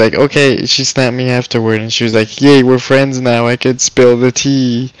 and she was like, okay, she snapped me afterward, and she was like, yay, we're friends now, I could spill the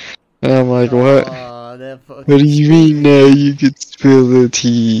tea. And I'm like, what? What do you mean now you could spill the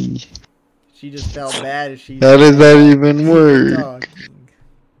tea? She just felt bad. How does that even work?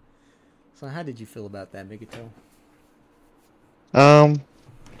 So how did you feel about that, Megato?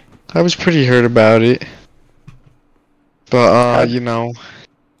 I was pretty hurt about it. But, you know,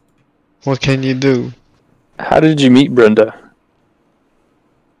 what can you do? How did you meet Brenda?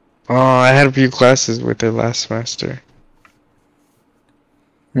 I had a few classes with her last semester.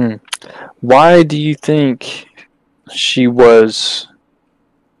 Why do you think she was?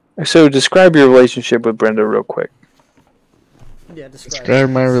 So describe your relationship with Brenda real quick. Yeah, Describe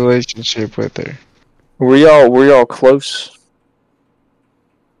my relationship with her. Were y'all close?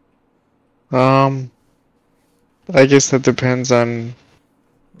 I guess that depends on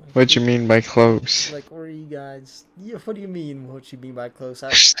what you mean by close. Like, were you guys? Yeah, what do you mean? What you mean by close?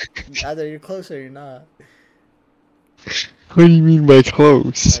 Either you're close or you're not. What do you mean by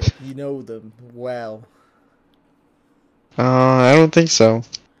close? Like, you know them well. I don't think so.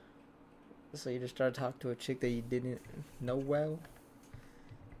 So you just started talking to a chick that you didn't know well?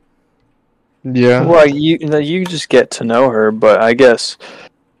 Yeah. Well, you just get to know her, but I guess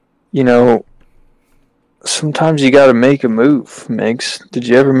sometimes you got to make a move, Migs. Did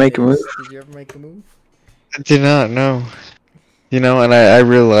you ever make a move? Did you ever make a move? I did not know. And I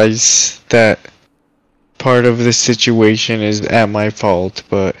realize that part of the situation is at my fault,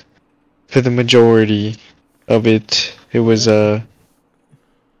 but for the majority of it, it was Wasn't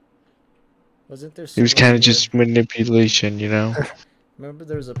there? It was kind of just manipulation, you know. Remember,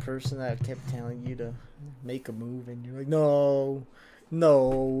 there was a person that kept telling you to make a move, and you're like, no,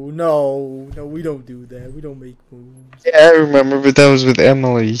 we don't do that. We don't make moves. Yeah, I remember, but that was with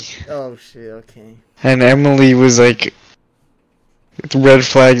Emily. Oh shit. Okay. And Emily was like, red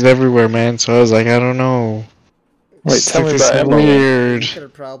flags everywhere, man. So I was like, I don't know. Wait, tell me about Emily. Weird. You could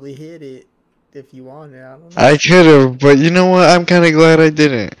have probably hit it if you wanted. I don't know. I could have, but you know what? I'm kind of glad I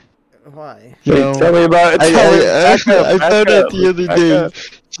didn't. Why? You know, tell me about it. I found out the other day.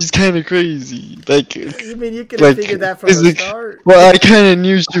 She's kind of crazy. Like, you mean you could have figured that from the start? Well, I kind of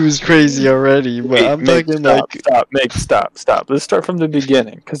knew she was crazy already, but I'm talking stop. Let's start from the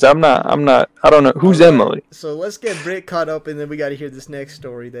beginning, because I don't know who's Emily. So let's get Britt caught up, and then we got to hear this next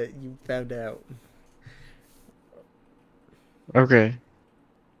story that you found out. Okay.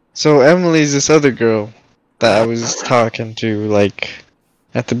 So Emily's this other girl that I was talking to, like,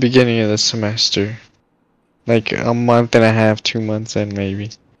 at the beginning of the semester. Like, a month and a half, 2 months in,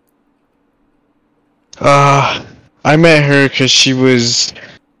 maybe. I met her because she was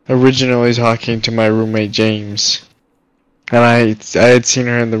originally talking to my roommate James. And I had seen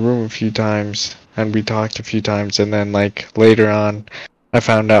her in the room a few times, and we talked a few times, and then, like, later on, I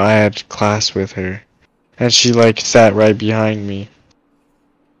found out I had class with her. And she, like, sat right behind me.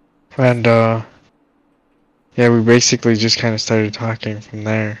 And, yeah, we basically just kind of started talking from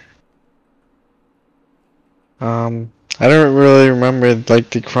there. I don't really remember, like,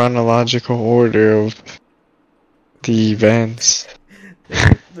 the chronological order of the events.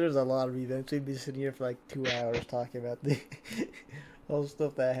 There's a lot of events. We'd be sitting here for like 2 hours talking about the whole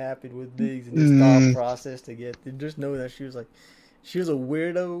stuff that happened with Biggs and his thought process to get. And just know that she was a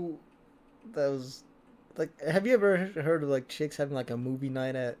weirdo. That was like, have you ever heard of like chicks having like a movie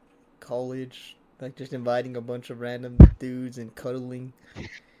night at college, like just inviting a bunch of random dudes and cuddling?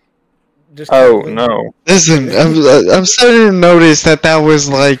 Just cuddling? No. Listen, I'm starting to notice that was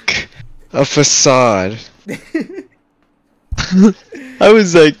like a facade. I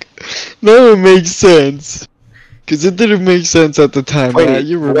was like, no, it makes sense. Because it didn't make sense at the time. Wait,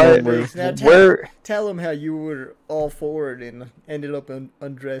 you what? remember. Now tell him how you were all for it and ended up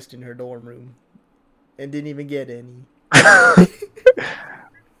undressed in her dorm room and didn't even get any.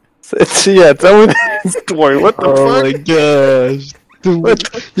 Yeah, tell me the story. What the Oh fuck? my gosh. You wanna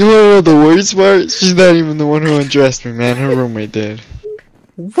know the worst part? She's not even the one who undressed me, man. Her roommate did.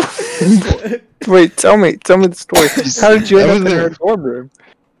 Wait, tell me the story. How did you I end up was in her there. dorm room?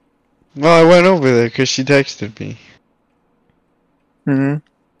 Well, I went over there because she texted me. Mm-hmm.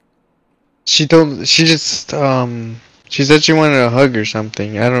 She said she wanted a hug or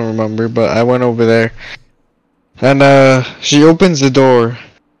something. I don't remember, but I went over there. And, she opens the door.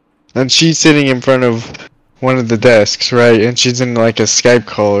 And she's sitting in front of one of the desks, right? And she's in like a Skype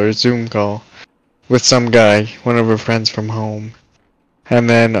call or a Zoom call with some guy, one of her friends from home. And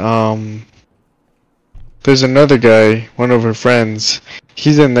then, there's another guy, one of her friends.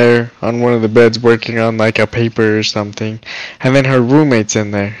 He's in there on one of the beds working on like a paper or something. And then her roommate's in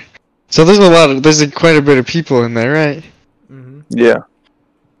there. So there's quite a bit of people in there, right? Mm-hmm. Yeah.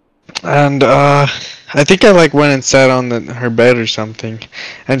 And I think I like went and sat on her bed or something,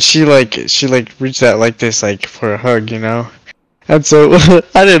 and she reached out like this like for a hug, you know. And so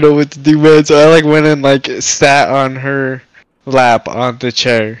I didn't know what to do, man. So I like went and like sat on her lap on the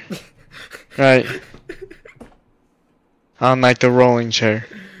chair, right, on like the rolling chair.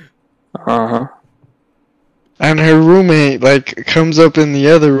 Uh-huh. And her roommate like comes up in the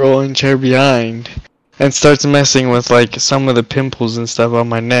other rolling chair behind and starts messing with like some of the pimples and stuff on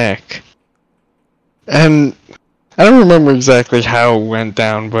my neck. And I don't remember exactly how it went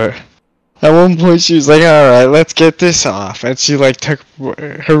down, but at one point she was like, alright, let's get this off. And she like her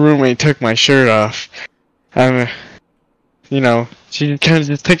roommate took my shirt off. And, you know, she kind of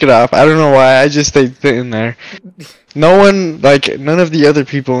just took it off. I don't know why, I just stayed sitting there. None of the other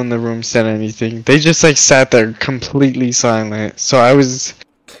people in the room said anything. They just like sat there completely silent. So I was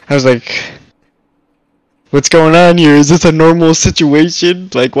like, what's going on here? Is this a normal situation?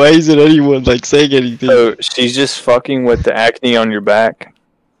 Like, why isn't anyone, like, saying anything? So she's just fucking with the acne on your back?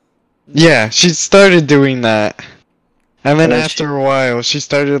 Yeah, she started doing that. And then And then after a while, she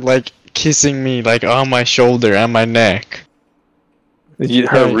started, like, kissing me, like, on my shoulder and my neck. Her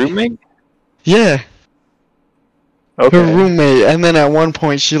Right. roommate? Yeah, Okay. her roommate. And then at one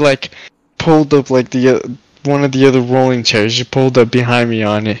point, she, like, pulled up, like, one of the other rolling chairs. She pulled up behind me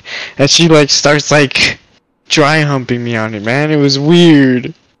on it. And she, like, starts, like, dry humping me on it, man. It was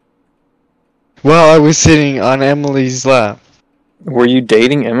weird. While I was sitting on Emily's lap. Were you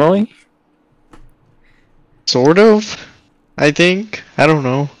dating Emily? Sort of, I think. I don't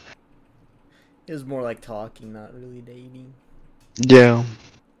know. It was more like talking, not really dating. Yeah.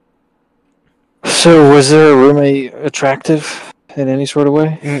 So was her roommate attractive in any sort of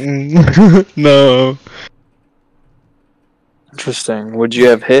way? Mm-mm. No. Interesting. Would you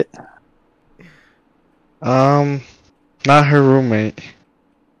have hit? Not her roommate.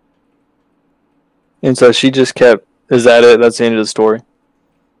 And so she just kept. Is that it? That's the end of the story.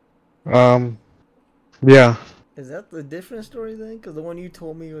 Yeah. Is that the different story then? Because the one you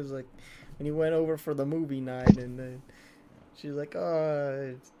told me was like when you went over for the movie night and then she's like,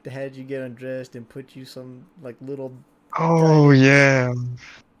 oh, had you get undressed and put you some like little. Oh, yeah.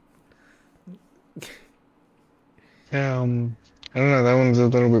 Yeah, I don't know, that one's a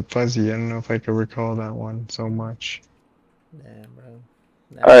little bit fuzzy. I don't know if I could recall that one so much. Damn, bro.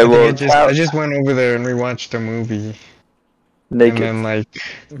 All right, I well, think I just went over there and rewatched the movie. and naked. then like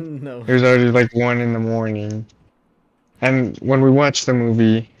No. it was already like 1 in the morning. And when we watched the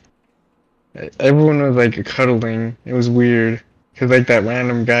movie, everyone was like cuddling. It was weird because like that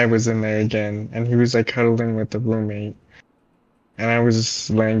random guy was in there again, and he was like cuddling with the roommate, and I was just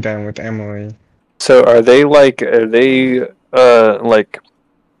laying down with Emily. So are they like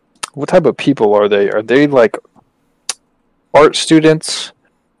what type of people are they? Are they like art students?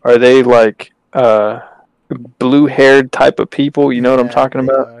 Are they like blue haired type of people? You know what I'm Yeah, talking they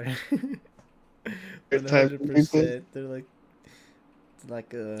about? are. What type of people? 100%. They're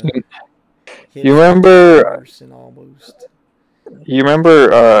like a You hipster type of remember person almost.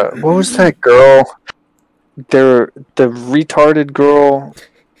 what was that girl? The retarded girl.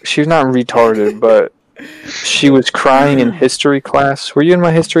 She's not retarded, but she was crying in history class. Were you in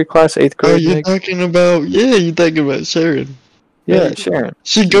my history class, eighth Oh, grade, Nick? you're talking about Sharon. Yeah, Right? Sharon.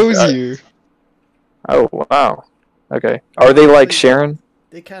 She goes here. Oh wow. Okay. Are they like Honestly, Sharon?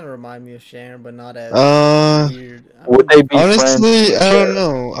 They kind of remind me of Sharon, but not as Uh, weird. I Would mean, they be friends Honestly, with I don't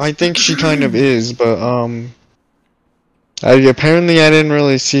know. I think she kind of is, but apparently I didn't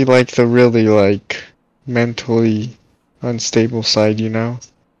really see like the really like mentally unstable side, you know?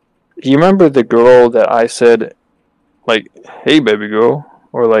 You remember the girl that I said like, "Hey, baby girl,"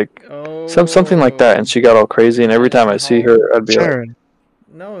 or like something like that, and oh, she got all crazy. And every time I Madison see Hall? her, I'd be like, Sharon.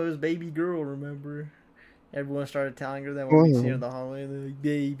 No, it was baby girl. Remember? Everyone started telling her that when we see her Oh. in the hallway. They're like,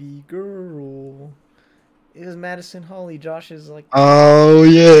 "Baby girl." It was Madison Holly. Josh is like, Oh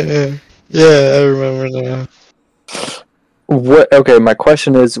yeah. Yeah, I remember now. "What?" Okay, my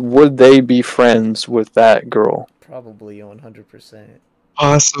question is, would they be friends with that girl? probably 100%.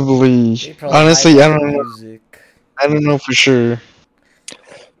 Possibly. They probably hype Honestly, on the music. I don't know for sure.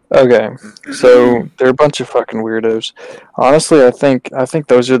 Okay, so they're a bunch of fucking weirdos. Honestly, I think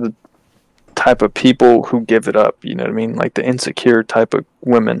those are the type of people who give it up. You know what I mean? Like the insecure type of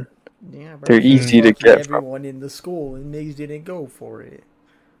women. Yeah, bro. They're She was easy to fucking get from. everyone in the school, and Migs didn't go for it.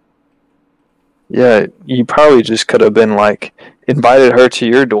 Yeah, you probably just could have been like invited her to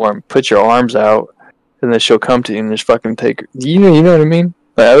your dorm, put your arms out, and then she'll come to you and just fucking take. You know what I mean?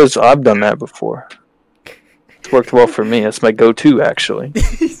 Like, I've done that before. It's worked well for me. That's my go-to actually.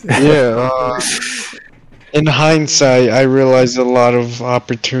 Yeah, in hindsight, I realized a lot of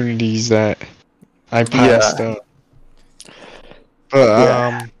opportunities that I passed Yeah, up. But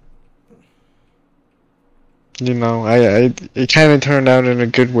yeah. it kind of turned out in a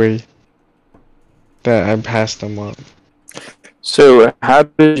good way that I passed them up. So how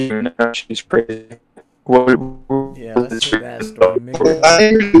did you know she's crazy? What Yeah, was let's this hear that story. Make it I up.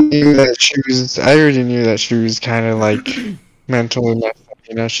 already knew that she was kind of like mentally messed up.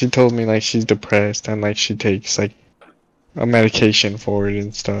 You know, she told me like she's depressed and like she takes like a medication for it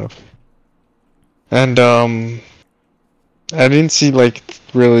and stuff. And I didn't see like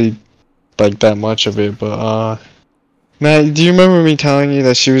really like that much of it, but Matt, do you remember me telling you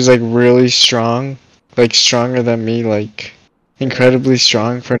that she was like really strong, like stronger than me, like Yeah. incredibly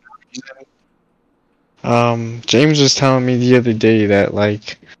strong for no reason? James was telling me the other day that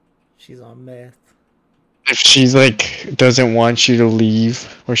like She's on meth. if she's like doesn't want you to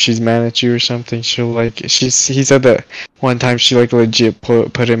leave or she's mad at you or something, she'll like he said that one time she like legit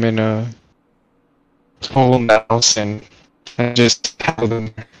put him in a whole house and just held him.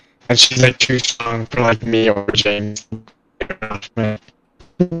 And she's like too strong for like me or James. Man.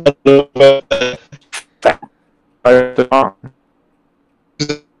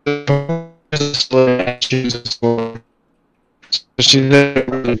 She's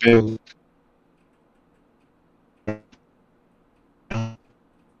really big.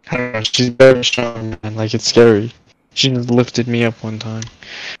 I don't know, she's very strong, man. Like, it's scary. She just lifted me up one time.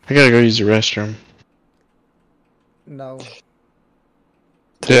 I gotta go use the restroom. No.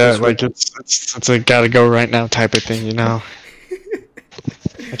 Take Yeah, us with? like, it's a gotta go right now type of thing, you know?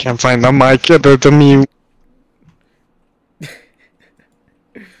 I can't find the mic, the mute.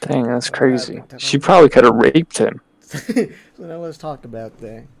 Dang, that's What crazy. happened to She him? probably could have raped him. So now let's talk about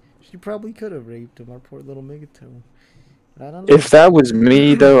that. She probably could have raped him, our poor little Megaton. I don't If know. that was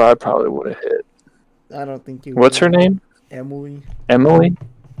me, though, I probably would have hit. I don't think you What's her would. name? Emily. Emily.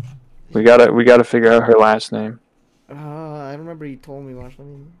 We gotta figure out her last name. I remember he told me once. Let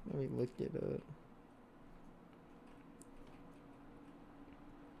me look it up.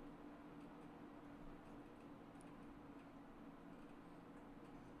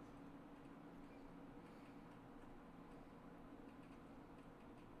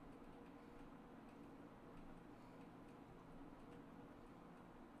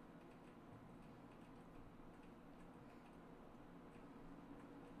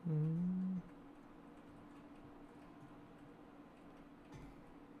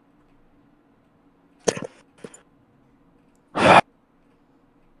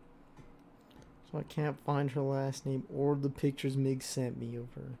 So I can't find her last name or the pictures Mig sent me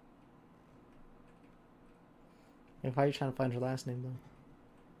of her. If how are you trying to find her last name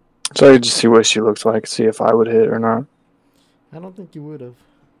though? So I could just see what she looks like, see if I would hit or not. I don't think you would have.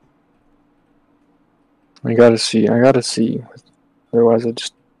 I gotta see. Otherwise, I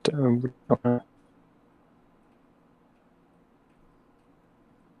just don't know.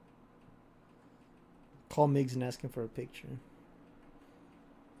 Call Migs and ask him for a picture.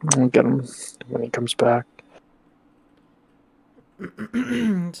 I'll get him when he comes back.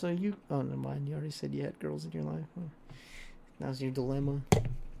 So you... Oh, never mind. You already said you had girls in your life. Huh? Now's your dilemma.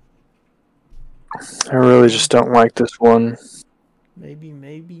 I really just don't like this one. Maybe.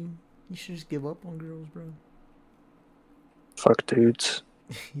 You should just give up on girls, bro. Fuck dudes.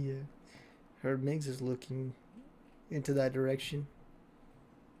 Yeah. Heard Migs is looking into that direction.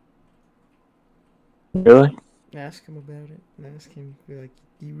 Really? Ask him about it. And ask him, be like,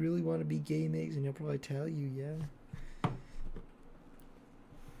 do you really want to be gay, Migs? And he'll probably tell you, yeah.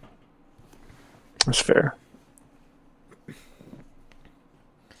 That's fair.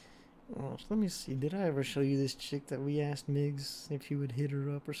 Oh, let me see. Did I ever show you this chick that we asked Migs if he would hit her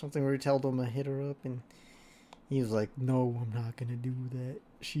up or something? Or we told him to hit her up, and he was like, "No, I'm not gonna do that.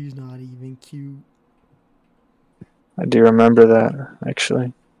 She's not even cute." I do remember that,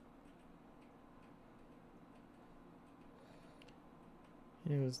 actually.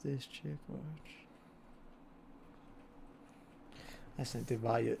 It was this chick. Watch. I sent it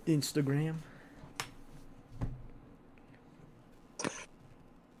via Instagram.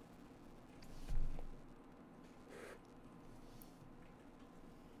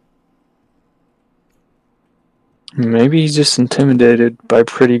 Maybe he's just intimidated by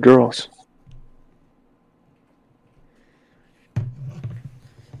pretty girls.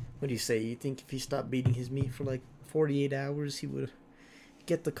 What do you say? You think if he stopped beating his meat for like 48 hours, he would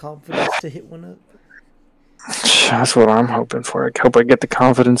get the confidence to hit one up? That's what I'm hoping for. I hope I get the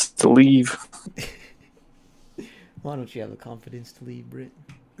confidence to leave. Why don't you have the confidence to leave, Britt?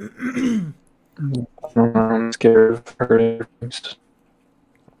 I'm scared of hurting her feelings.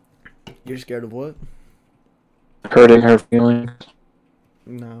 You're scared of what? Hurting her feelings.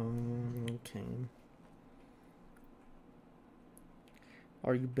 No, okay.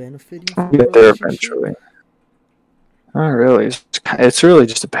 Are you benefiting from I'll the get there relationship? eventually. Not really. It's really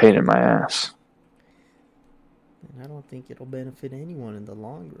just a pain in my ass. And I don't think it'll benefit anyone in the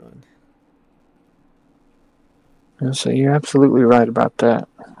long run. So you're absolutely right about that.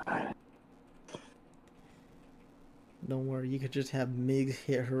 Don't worry, you could just have Migs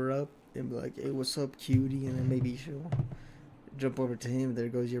hit her up and be like, "Hey, what's up, cutie?" And then maybe she'll jump over to him. There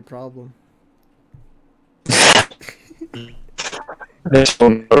goes your problem.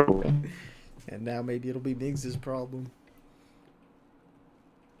 And now maybe it'll be Migs' problem.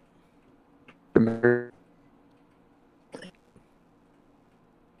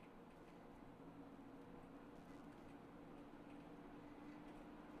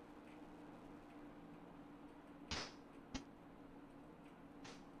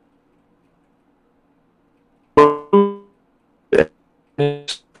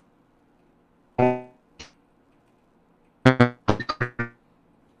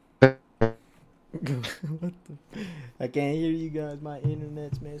 What the? I can't hear you guys. My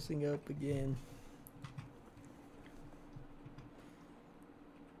internet's messing up again.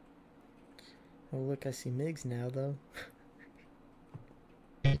 Oh, look, I see Migs now, though.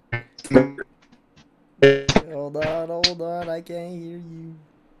 Hold on. I can't hear you.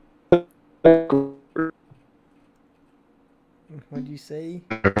 What'd you say?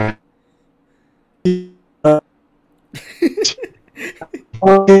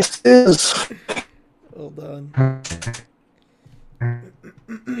 Hold on.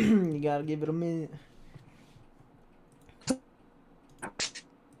 You gotta give it a minute.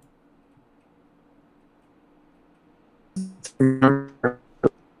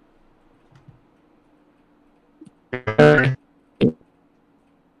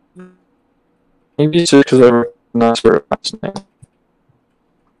 Maybe it's just because I recognize her last name.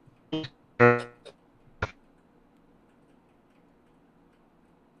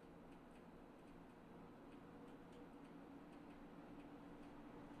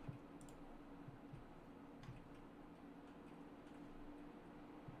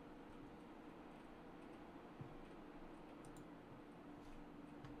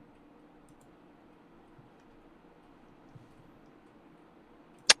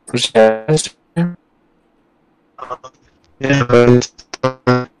 Yeah, but it's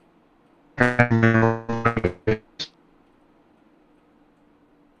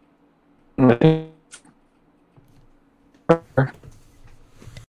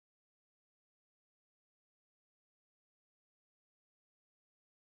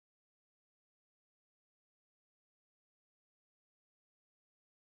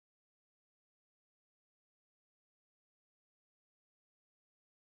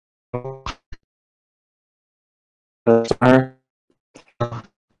That's her.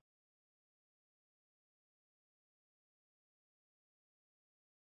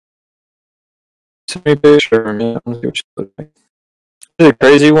 Send me a picture of me. Let's see what she looks like. Is it a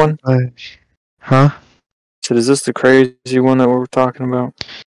crazy one? Huh? So is this the crazy one that we were talking about?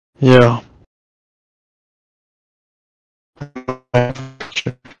 Yeah.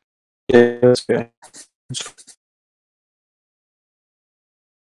 Yeah, that's okay.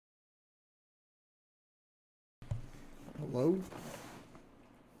 Hello?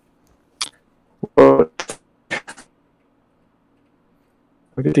 What?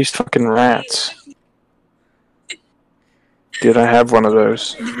 Look at these fucking rats. Dude, I have one of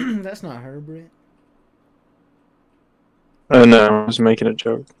those. That's not her, Brett. Oh no, I was making a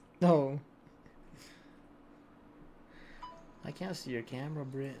joke. No. I can't see your camera,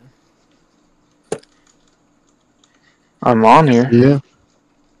 Brett. I'm on here. Yeah.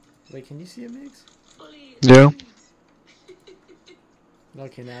 Wait, can you see it, Mix? Yeah.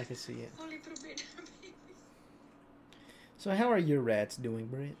 Okay, now I can see it. So how are your rats doing,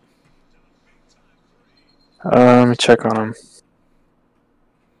 Brett? Let me check on them.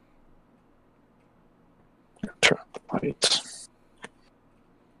 Turn on the lights.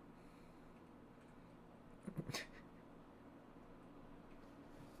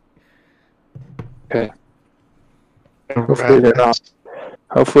 Okay.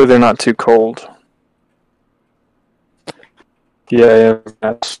 Hopefully they're not too cold. Yeah,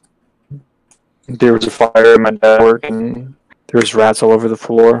 rats. There was a fire at my dad's work, and there was rats all over the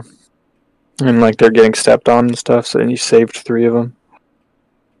floor, and like they're getting stepped on and stuff. So then he saved 3 of them.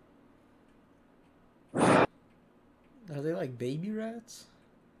 Are they like baby rats?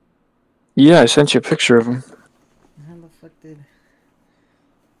 Yeah, I sent you a picture of them. How the fuck did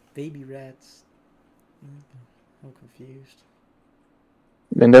baby rats? I'm confused.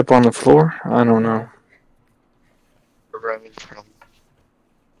 End up on the floor? I don't know. Running from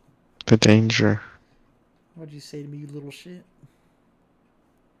the danger. What'd you say to me, you little shit?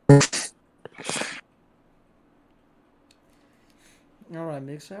 Alright,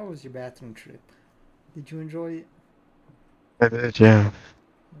 Mix, how was your bathroom trip? Did you enjoy it? I did, yeah.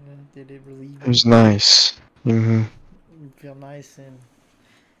 Did it relieve you? It was nice. Mm-hmm. You feel nice and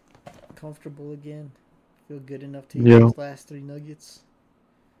comfortable again? Feel good enough to eat Yeah. those last 3 nuggets?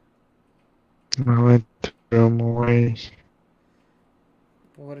 I went to throw them away.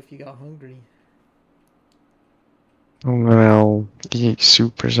 But what if you got hungry? And then I'll eat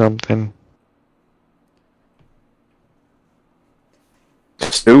soup or something.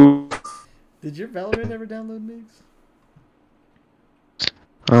 Soup. Did your Valorant ever download, Mix?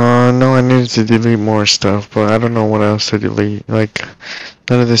 No, I needed to delete more stuff, but I don't know what else to delete. Like,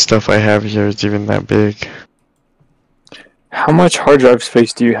 none of the stuff I have here is even that big. How much hard drive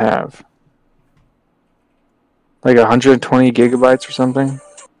space do you have? Like 120 gigabytes or something?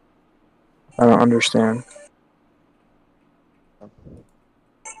 I don't understand.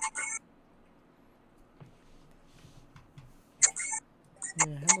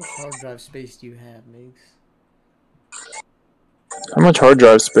 Yeah, how much hard drive space do you have, Mix? How much hard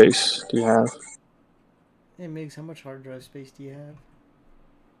drive space do you have? Hey, Mix, how much hard drive space do you have?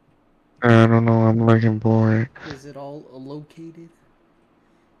 I don't know, I'm looking for it. Is it all allocated?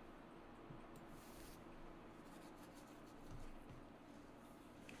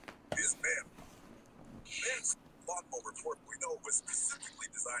 This man's lawnmower 4.0 was specifically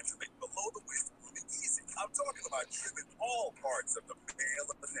designed to make below the waist grooming easy. I'm talking about trimming all parts of the male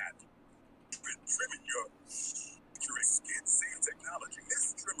anatomy. Trimming your skin-safe technology.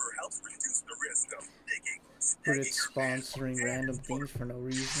 This trimmer helps reduce the risk of digging or But snagging it's your sponsoring random things for no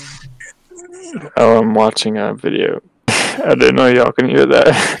reason. Oh, I'm watching a video. I didn't know y'all can hear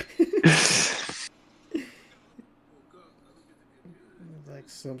that. Like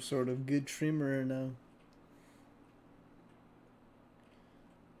some sort of good trimmer or no?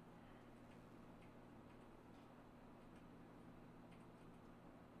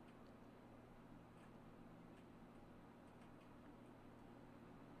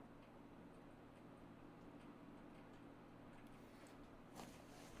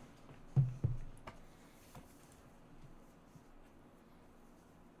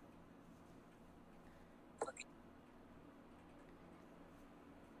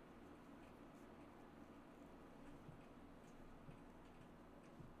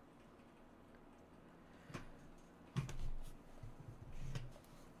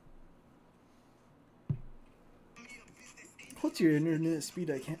 What's your internet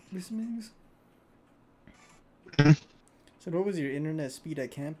speed at campus, Migs? Hmm? So what was your internet speed at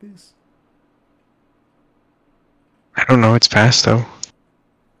campus? I don't know, it's fast though.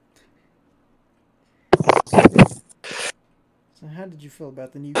 how did you feel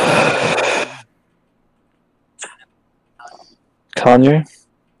about the new? Kanye?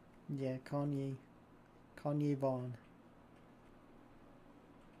 Yeah, Kanye Vaughn.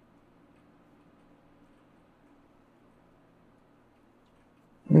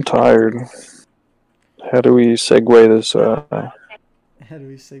 I'm tired. How do we segue this? How do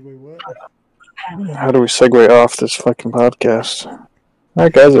we segue what? How do we segue off this fucking podcast? All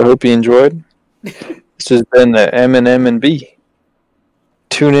right, guys. I hope you enjoyed. This has been the M and B.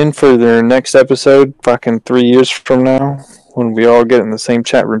 Tune in for their next episode, fucking 3 years from now, when we all get in the same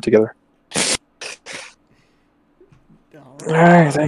chat room together. All right.